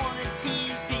 I want a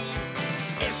TV.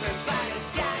 Everybody's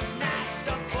got nice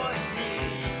stuff but me.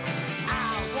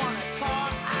 I want a car,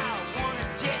 I want a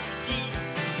jet ski.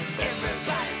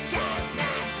 Everybody's got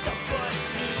nice stuff but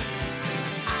me.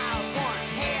 I want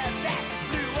hair that's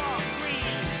blue or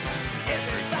green.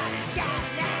 Everybody's got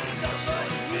nice stuff but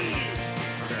me.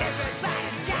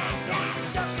 Everybody's got nice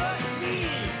stuff but me.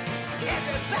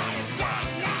 Everybody's got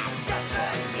nice stuff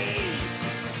but me.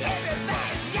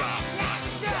 Everybody's got nice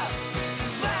stuff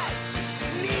but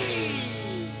me.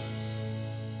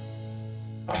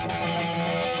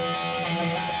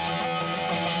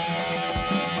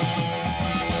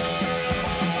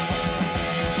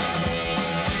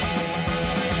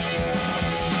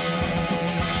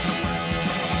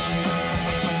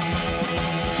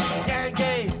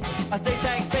 Guaranteed,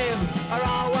 detectives are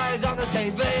always on the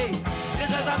TV. This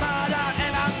is a murder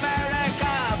in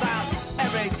America about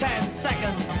every 10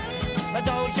 seconds. But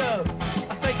don't you?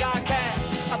 I think I can.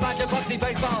 A bunch of boxy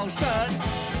baseball shirts.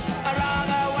 I'd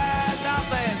rather wear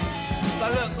nothing but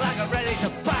look like I'm ready to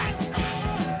bat.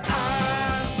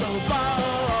 I'm so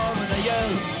bored with the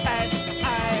USA.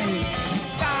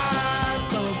 I'm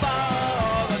so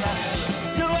bored with the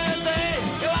USA.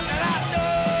 What can I do?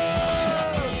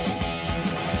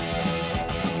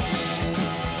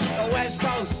 The West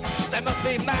Coast, they must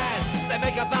be mad. They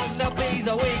make 1,000 LPs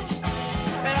a week.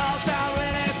 It all sounds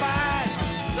really bad,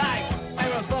 like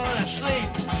everyone's falling asleep.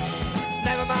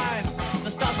 Never mind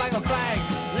the Star Spangled Flag.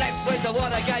 Let's read the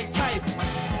Watergate tape.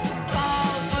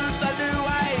 All through the new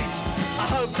age, I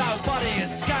hope nobody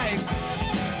escapes.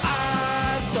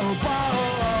 I'm so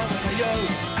bored with the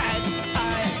USA.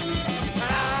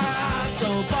 I'm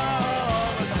so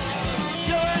bored with the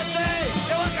USA.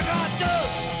 What can I do?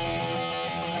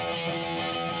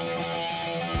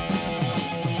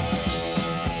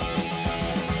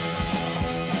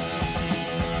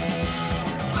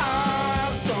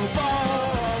 I'm so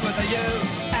bored with the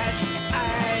USA.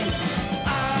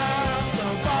 I'm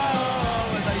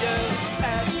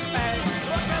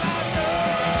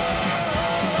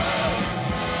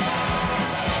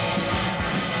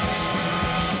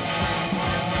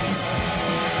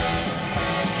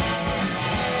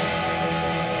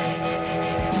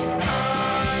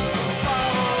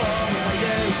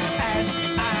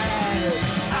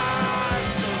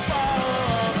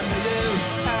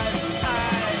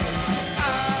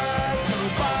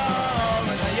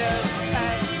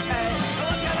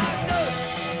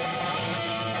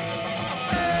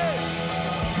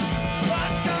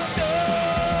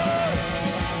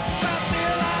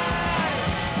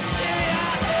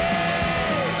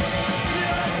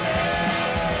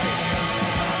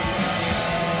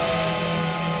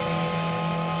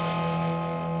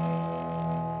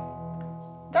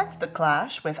That's The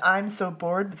Clash with I'm So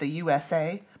Bored with the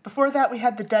USA. Before that, we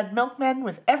had the Dead Milkmen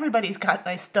with Everybody's Got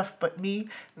Nice Stuff But Me.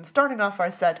 And starting off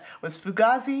our set was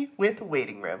Fugazi with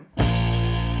Waiting Room.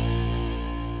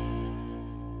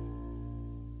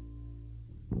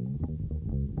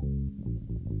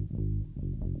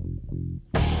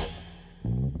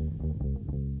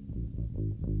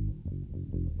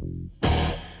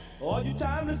 All you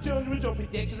timeless children with your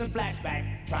predictions and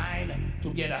flashbacks, trying to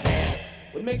get ahead.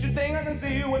 What makes you think I can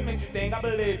see you? What makes you think I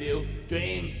believe you?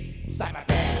 Dreams inside my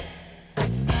bed.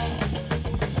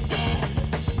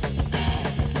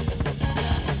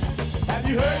 Have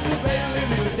you heard this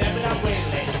lately? We were stepping up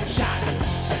lately. Shot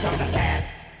that's from the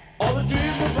past. All the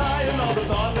dreams were flying, all the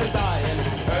thoughts were dying.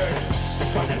 Heard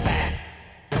it's running fast.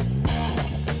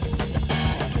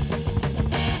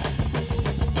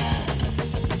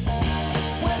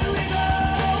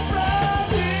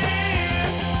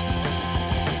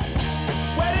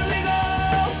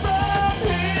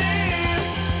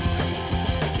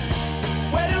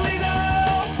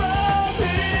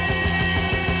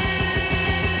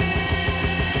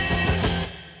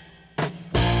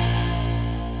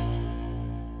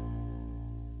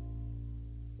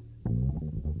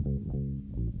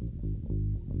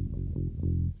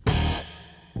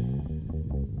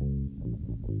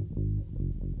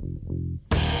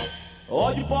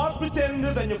 All you false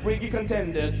pretenders and your freaky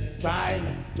contenders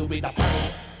trying to be the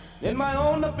first. In my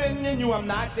own opinion, you I'm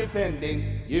not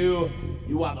defending. You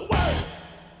are the worst.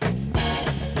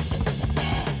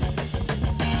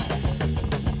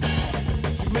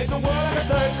 You make the world like a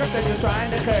circus and you're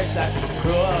trying to curse us.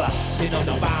 Cruel, you know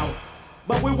the bounds.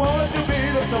 But we won't let you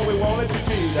beat us, no we won't let you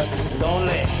cheat us. There's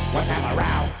only one time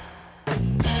around.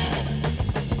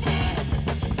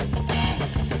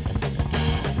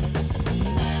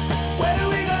 Where do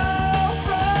we go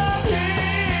from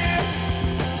here?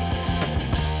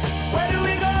 Where do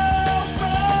we go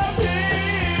from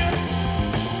here?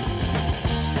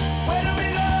 Where do we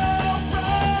go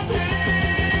from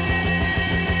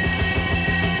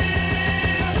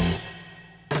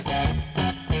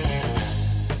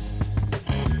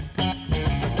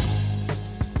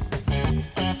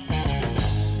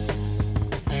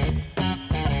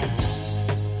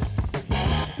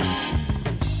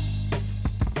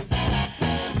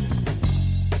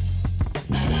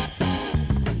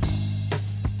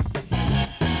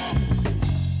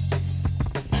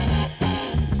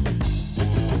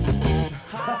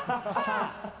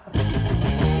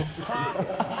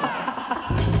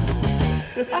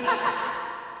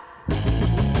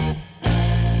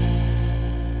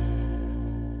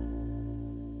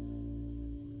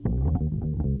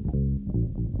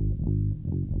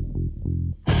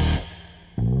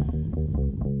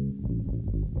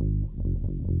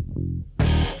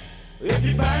If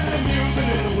you find amusement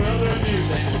in the world of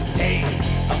music, take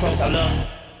a closer look.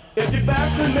 If you're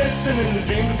fast listening in the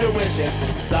dreams you're wishing,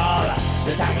 it's all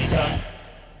the time we took.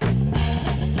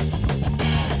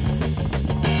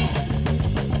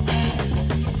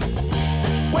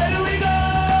 Where do we go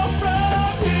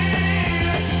from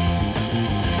here?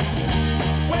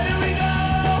 Where do we go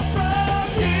from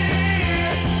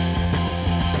here?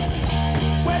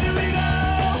 Where do we go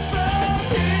from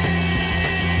here?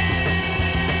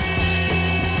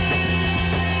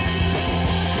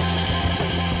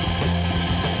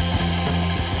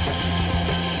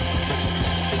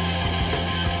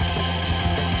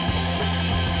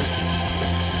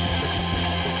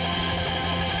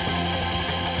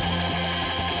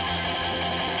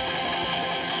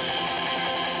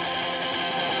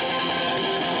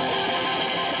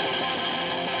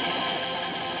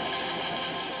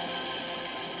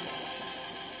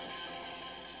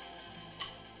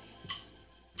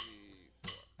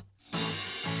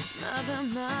 Mother,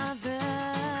 mother,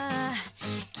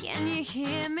 can you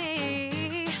hear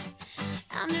me?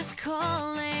 I'm just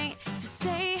calling to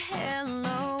say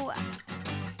hello.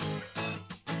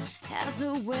 How's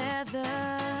the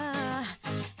weather?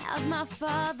 How's my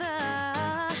father?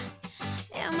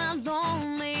 Am I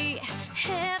lonely?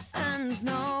 Heavens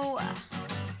no.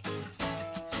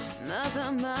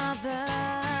 Mother, mother,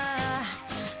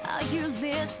 are you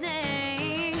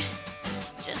listening?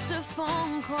 Just a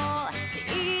phone call to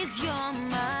ease your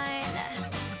mind.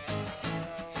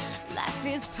 Life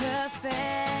is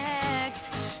perfect,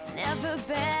 never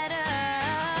better.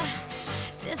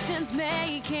 Distance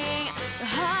making the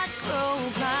heart grow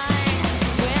blind.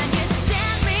 When you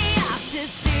send me out to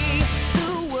see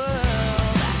the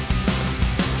world,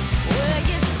 were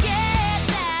you scared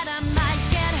that I might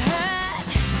get hurt?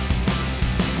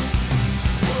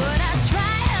 Would I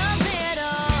try a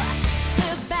little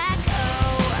tobacco?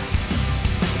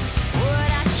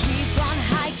 Would I keep on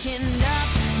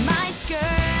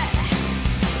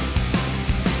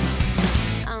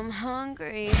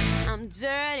I'm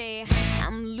dirty,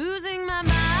 I'm losing my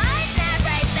mind,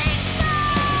 everything's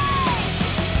fine.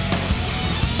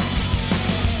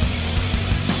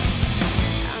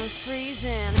 I'm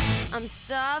freezing, I'm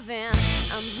starving,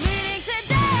 I'm bleeding to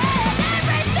death,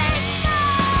 everything's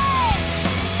fine.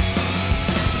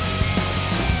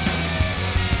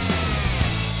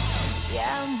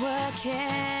 Yeah, I'm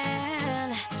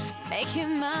working,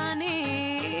 making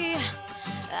money.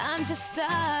 I'm just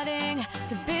starting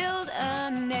to build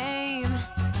a name.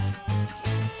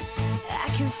 I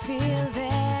can feel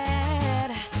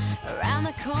that around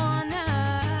the corner.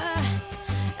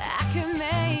 I can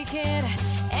make it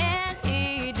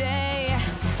any day.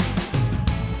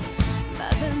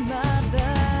 Mother,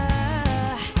 mother,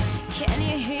 can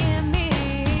you hear me?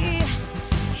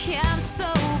 Yeah, I'm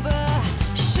sober,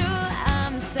 sure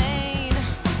I'm sane.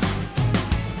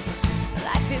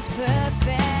 Life is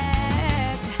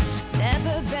perfect,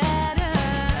 never better.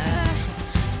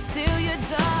 Still your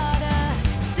daughter,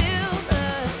 still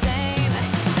the same.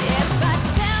 If I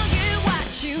tell you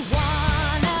what you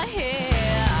wanna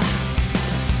hear,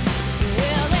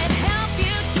 will it help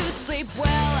you to sleep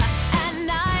well at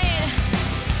night?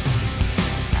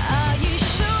 Are you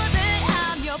sure that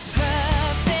I'm your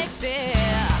perfect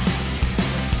dear?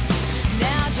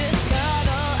 Now just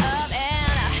cuddle up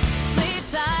and sleep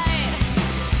tight.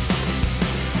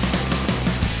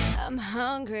 I'm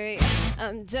hungry,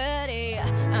 I'm dirty,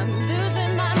 I'm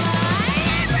losing my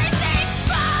mind, everything's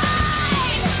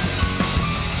fine.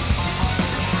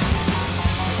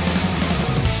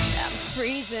 I'm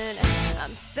freezing,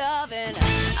 I'm starving,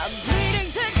 I'm bleeding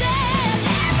to death,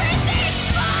 everything's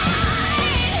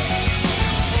fine.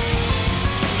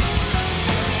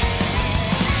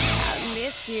 I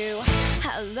miss you,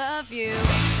 I love you.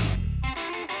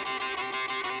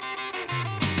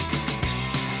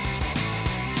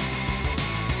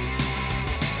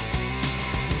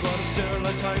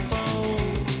 Sterilized hypo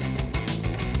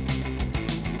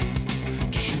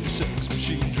to shoot a sex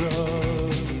machine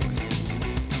drug.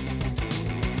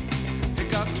 It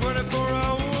got 24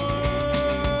 hours.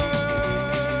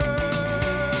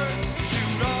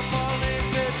 Shoot off all his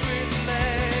between the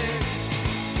legs.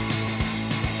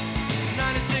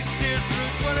 96 tears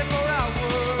through 24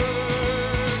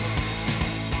 hours.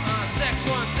 Sex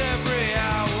once every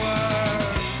hour.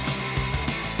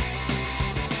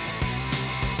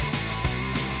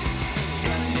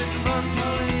 Run,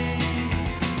 Pauline.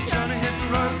 Johnny hit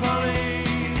and run,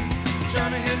 Pauline.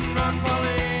 Johnny hit and run,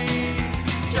 Pauline.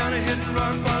 Johnny hit and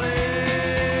run, Pauline.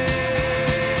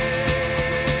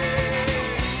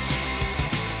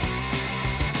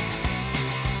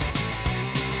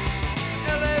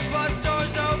 LA bus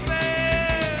doors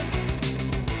open,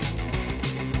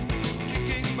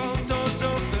 kicking both doors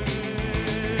open.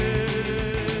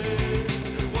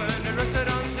 When they rested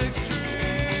on 6th Street.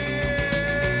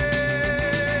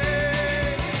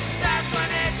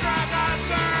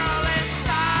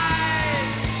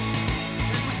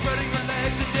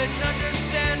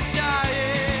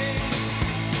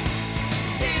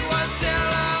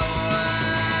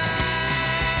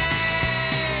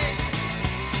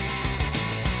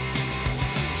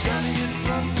 Johnny hit and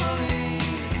run,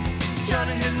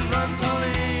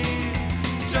 Pauline.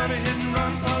 Johnny hit and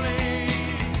run,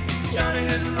 Pauline. Johnny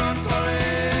hit and run, Pauline.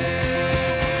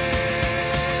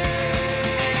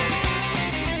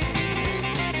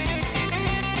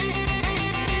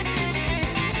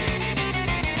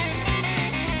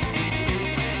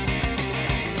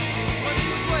 When he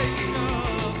was waking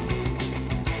up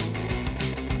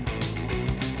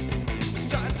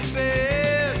beside the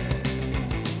bed.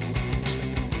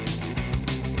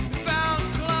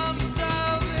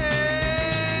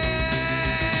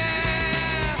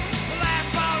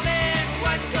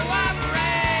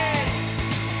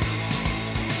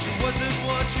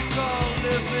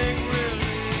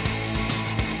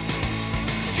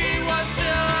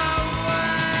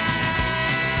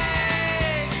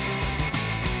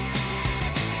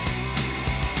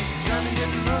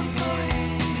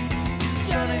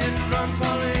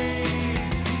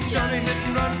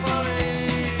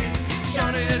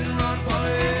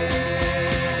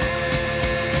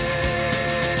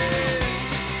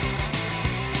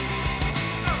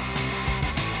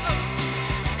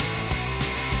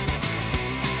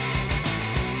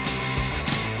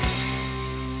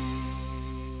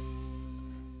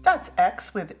 That's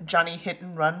X with Johnny Hit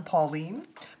and Run Pauline.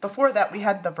 Before that, we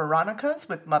had the Veronicas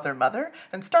with Mother Mother.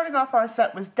 And starting off our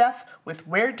set was Death with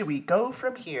Where Do We Go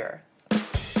From Here?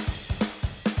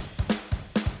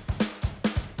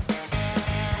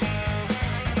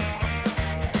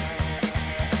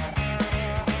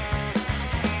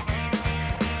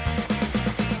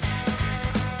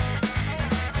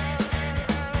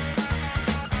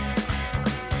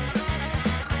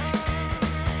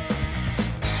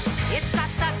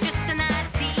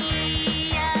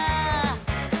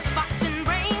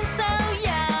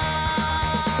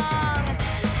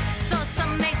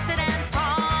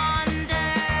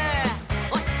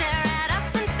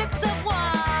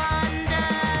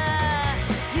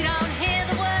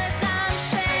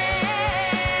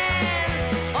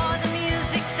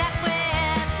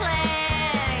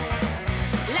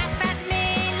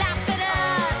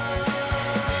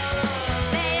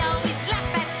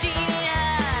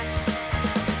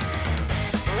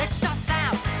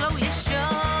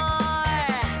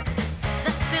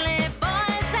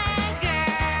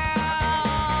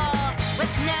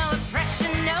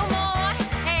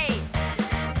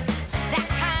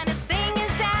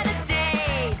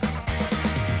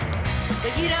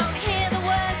 but you don't hear the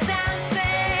words I'm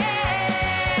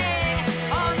saying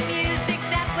or the music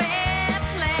that we're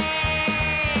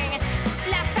playing.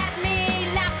 Laugh at me,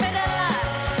 laugh at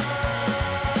us.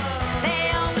 They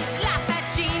always laugh at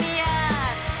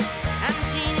genius. I'm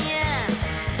genius.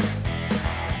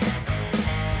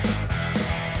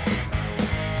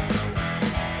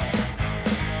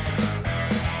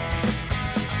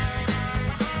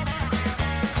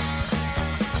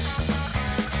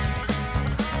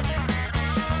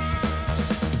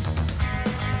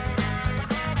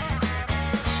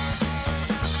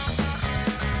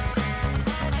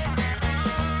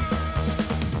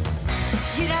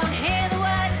 You don't hear the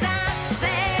words I'm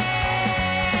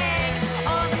saying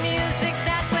or the music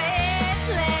that we're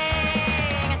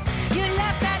playing. You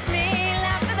laugh at me,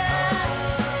 laugh at us.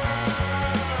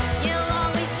 You'll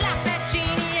always laugh at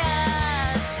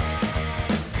genius.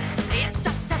 It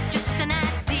starts out just an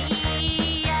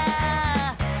idea,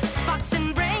 sparks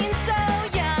and brains so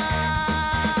young.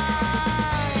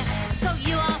 So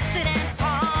you all sit and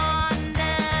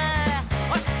ponder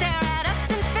or stare at us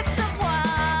in fits of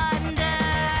wonder.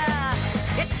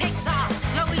 It takes off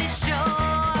slowly, sure.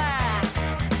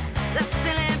 The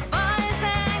silly boys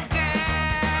and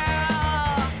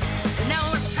girls. No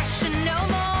repression, no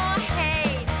more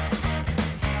hate.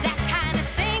 That kind of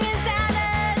thing is out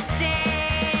of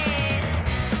date.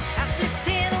 Let's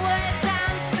hear the words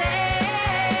I'm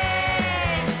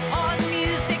saying or the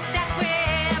music that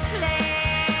we're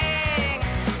playing.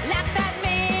 Laugh at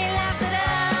me, laugh at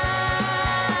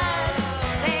us.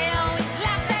 They always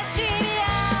laugh at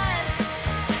genius.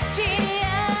 Genius.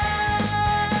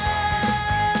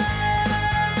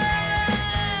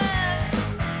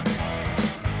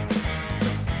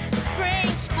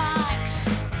 Brain sparks.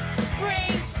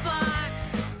 Brain sparks.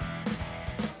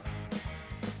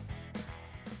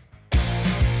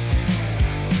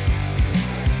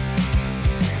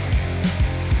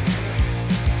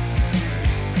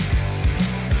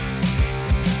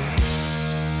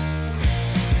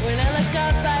 When I look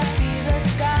up, I see the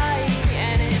sky,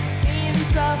 and it seems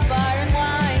so far and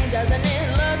wide. Doesn't it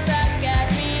look back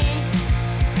at me?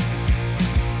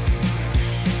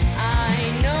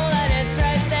 I know that it's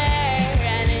right there,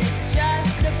 and it's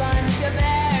just a bunch of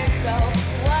air. So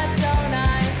what don't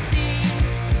I see?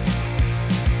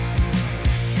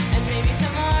 And maybe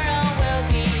tomorrow will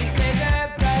be bigger,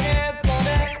 brighter,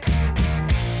 bolder.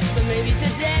 But maybe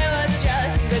today was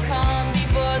just the calm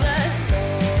before the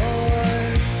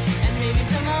storm. And maybe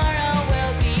tomorrow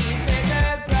will be bigger,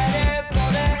 brighter,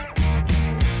 bolder.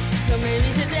 So maybe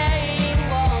today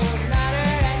won't matter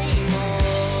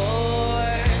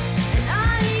anymore. And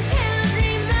I can't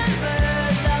remember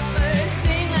the first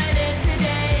thing I did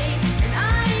today. And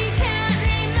I can't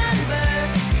remember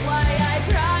why I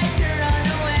tried to run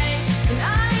away. And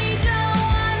I don't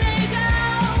wanna go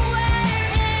where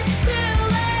it's too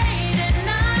late. And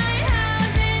I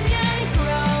haven't yet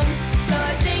grown, so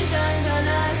I think I'm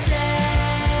gonna stay.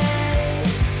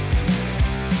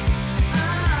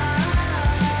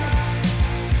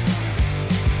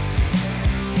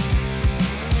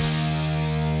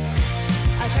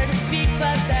 I try to speak,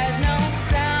 but there's no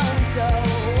sound. So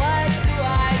what do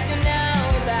I do now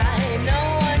that no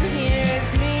one hears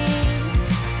me?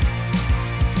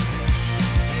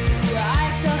 Do I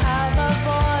still have a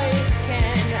voice?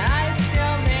 Can I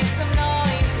still make some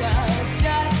noise? Well,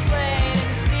 just wait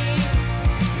and see.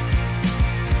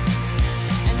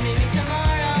 And maybe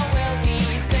tomorrow will be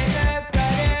bigger,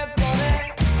 brighter, bolder.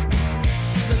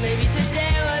 But maybe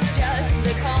today was just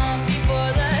the calm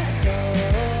before the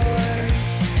storm.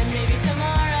 And maybe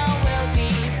tomorrow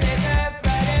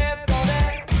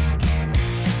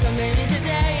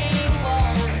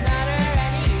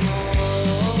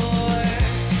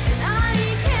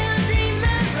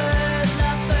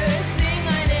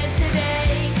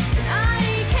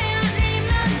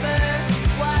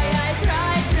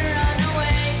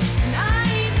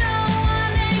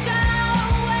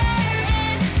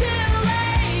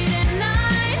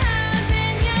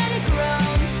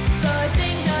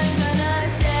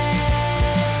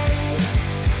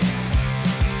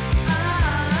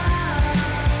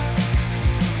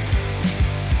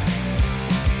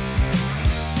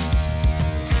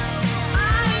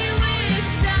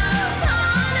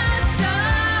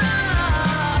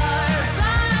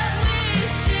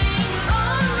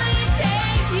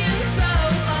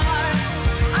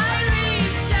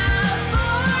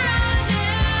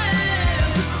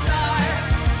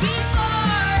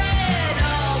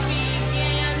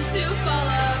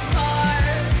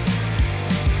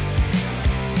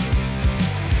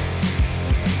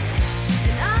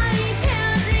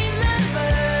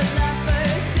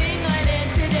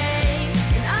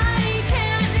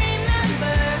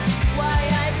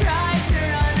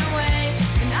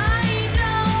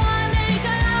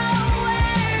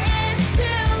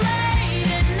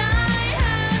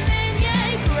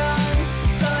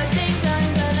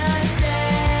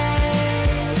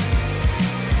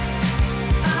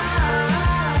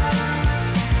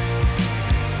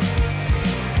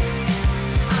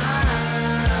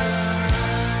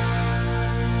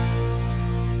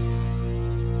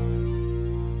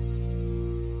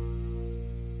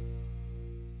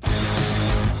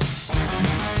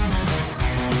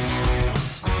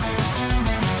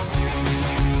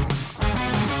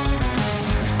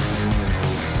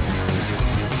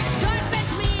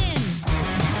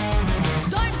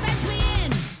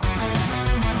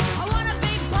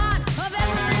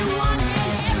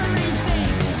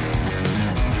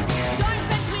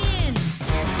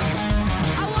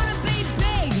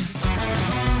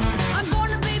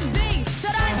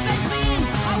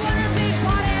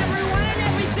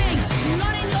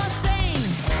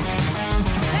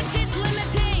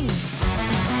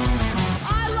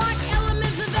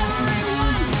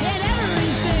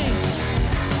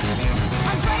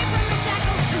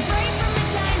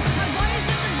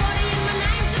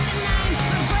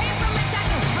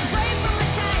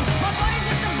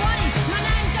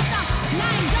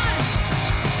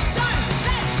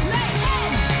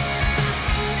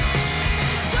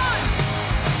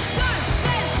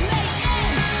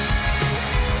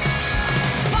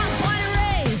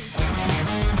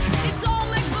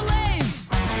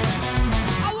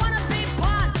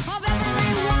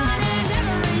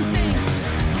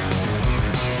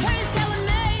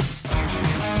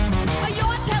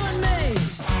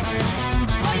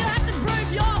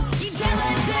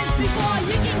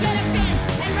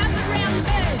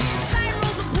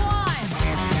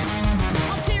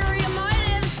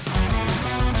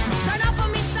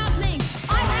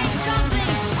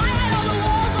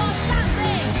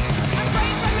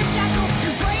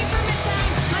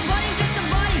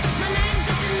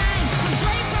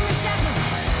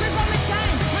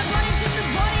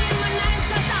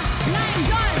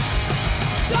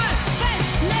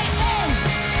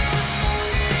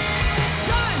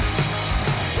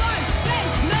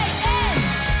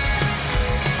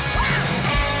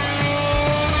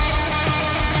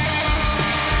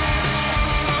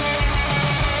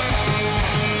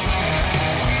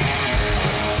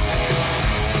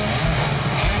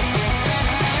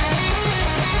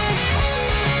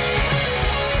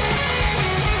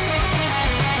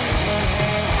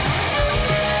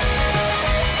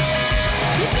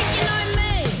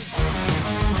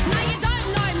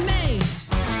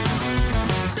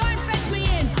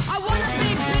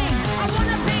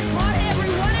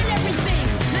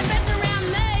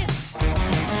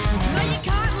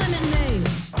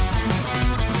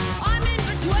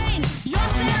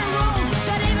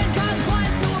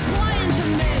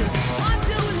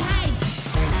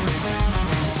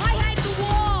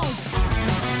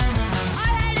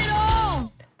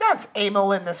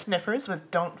Amel and the Sniffers with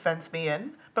Don't Fence Me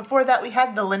In. Before that, we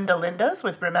had the Linda Lindas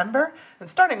with Remember. And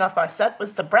starting off our set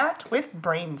was the Brat with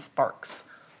Brain Sparks.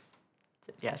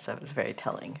 Yes, that was very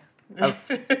telling.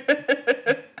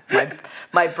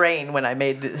 My brain when I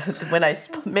made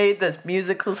this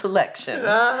musical selection.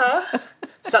 Uh-huh.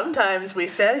 Sometimes we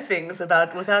say things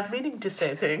without meaning to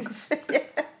say things.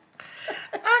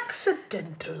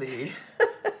 Accidentally.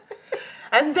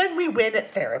 And then we win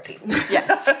at therapy.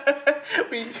 Yes.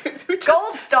 we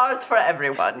Gold stars for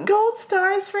everyone. Gold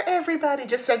stars for everybody.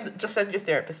 Just send your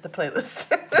therapist the playlist.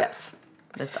 Yes.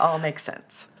 It all makes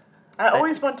sense. I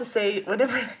always want to say,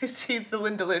 whenever I see the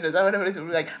Linda Lindas, I want to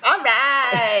be like, all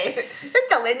right, it's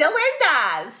the Linda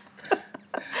Lindas.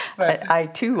 But I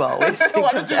too always I think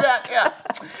want to of do that, yeah.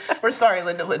 We're sorry,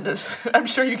 Linda Lindas. I'm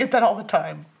sure you get that all the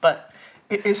time, but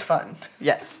it is fun.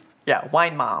 Yes. Yeah,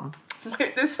 wine mom.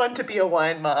 It is fun to be a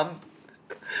wine mom.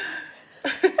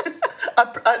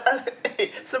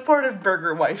 a supportive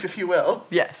burger wife, if you will.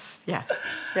 Yes, yeah.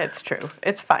 Yeah, it's true.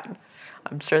 It's fine.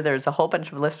 I'm sure there's a whole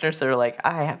bunch of listeners that are like,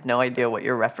 I have no idea what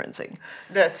you're referencing.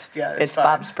 It's fine.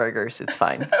 Bob's Burgers. It's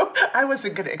fine. I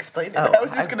wasn't going to explain it. Oh, I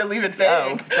was just going to leave it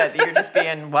vague. Oh, that you're just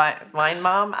being wine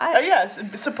mom? Yes,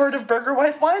 supportive burger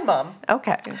wife wine mom.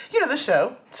 Okay. You know the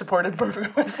show, supportive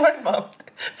burger wife wine mom.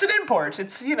 It's an import.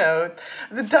 It's, the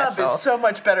dub is so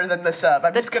much better than the sub.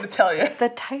 I'm just going to tell you. The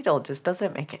title just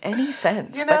doesn't make any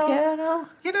sense.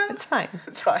 It's fine.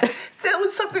 It's fine.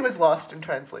 Something was lost in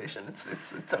translation.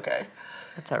 It's okay.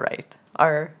 That's all right.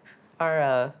 Our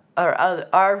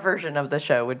version of the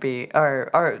show would be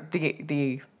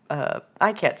the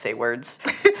I can't say words.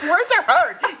 Words are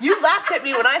hard. You laughed at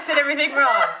me when I said everything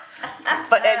wrong.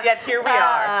 And yet here we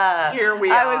are. Here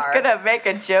we are. I was gonna make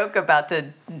a joke about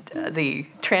the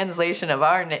translation of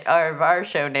our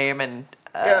show name, and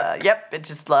yep, it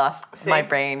just lost my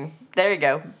brain. There you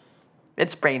go.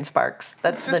 It's Brain Sparks.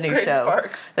 That's the new show.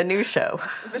 Sparks. The new show.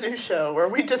 The new show where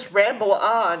we just ramble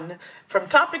on from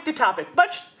topic to topic,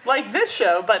 much like this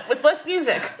show, but with less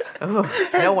music. Ooh,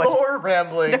 more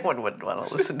rambling. No one would want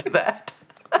to listen to that.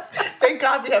 Thank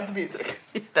God we have the music.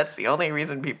 That's the only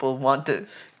reason people want to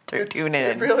tune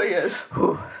in. It really is.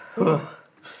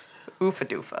 Oofa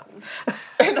doofa.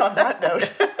 And on that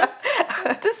note,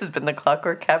 this has been the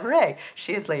Clockwork Cabaret.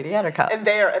 She is Lady Attercop. And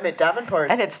they are Emmett Davenport.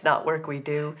 And it's not work we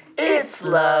do, it's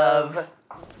love.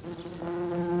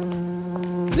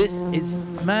 This is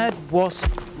Mad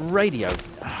Wasp Radio,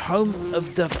 home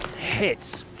of the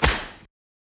hits.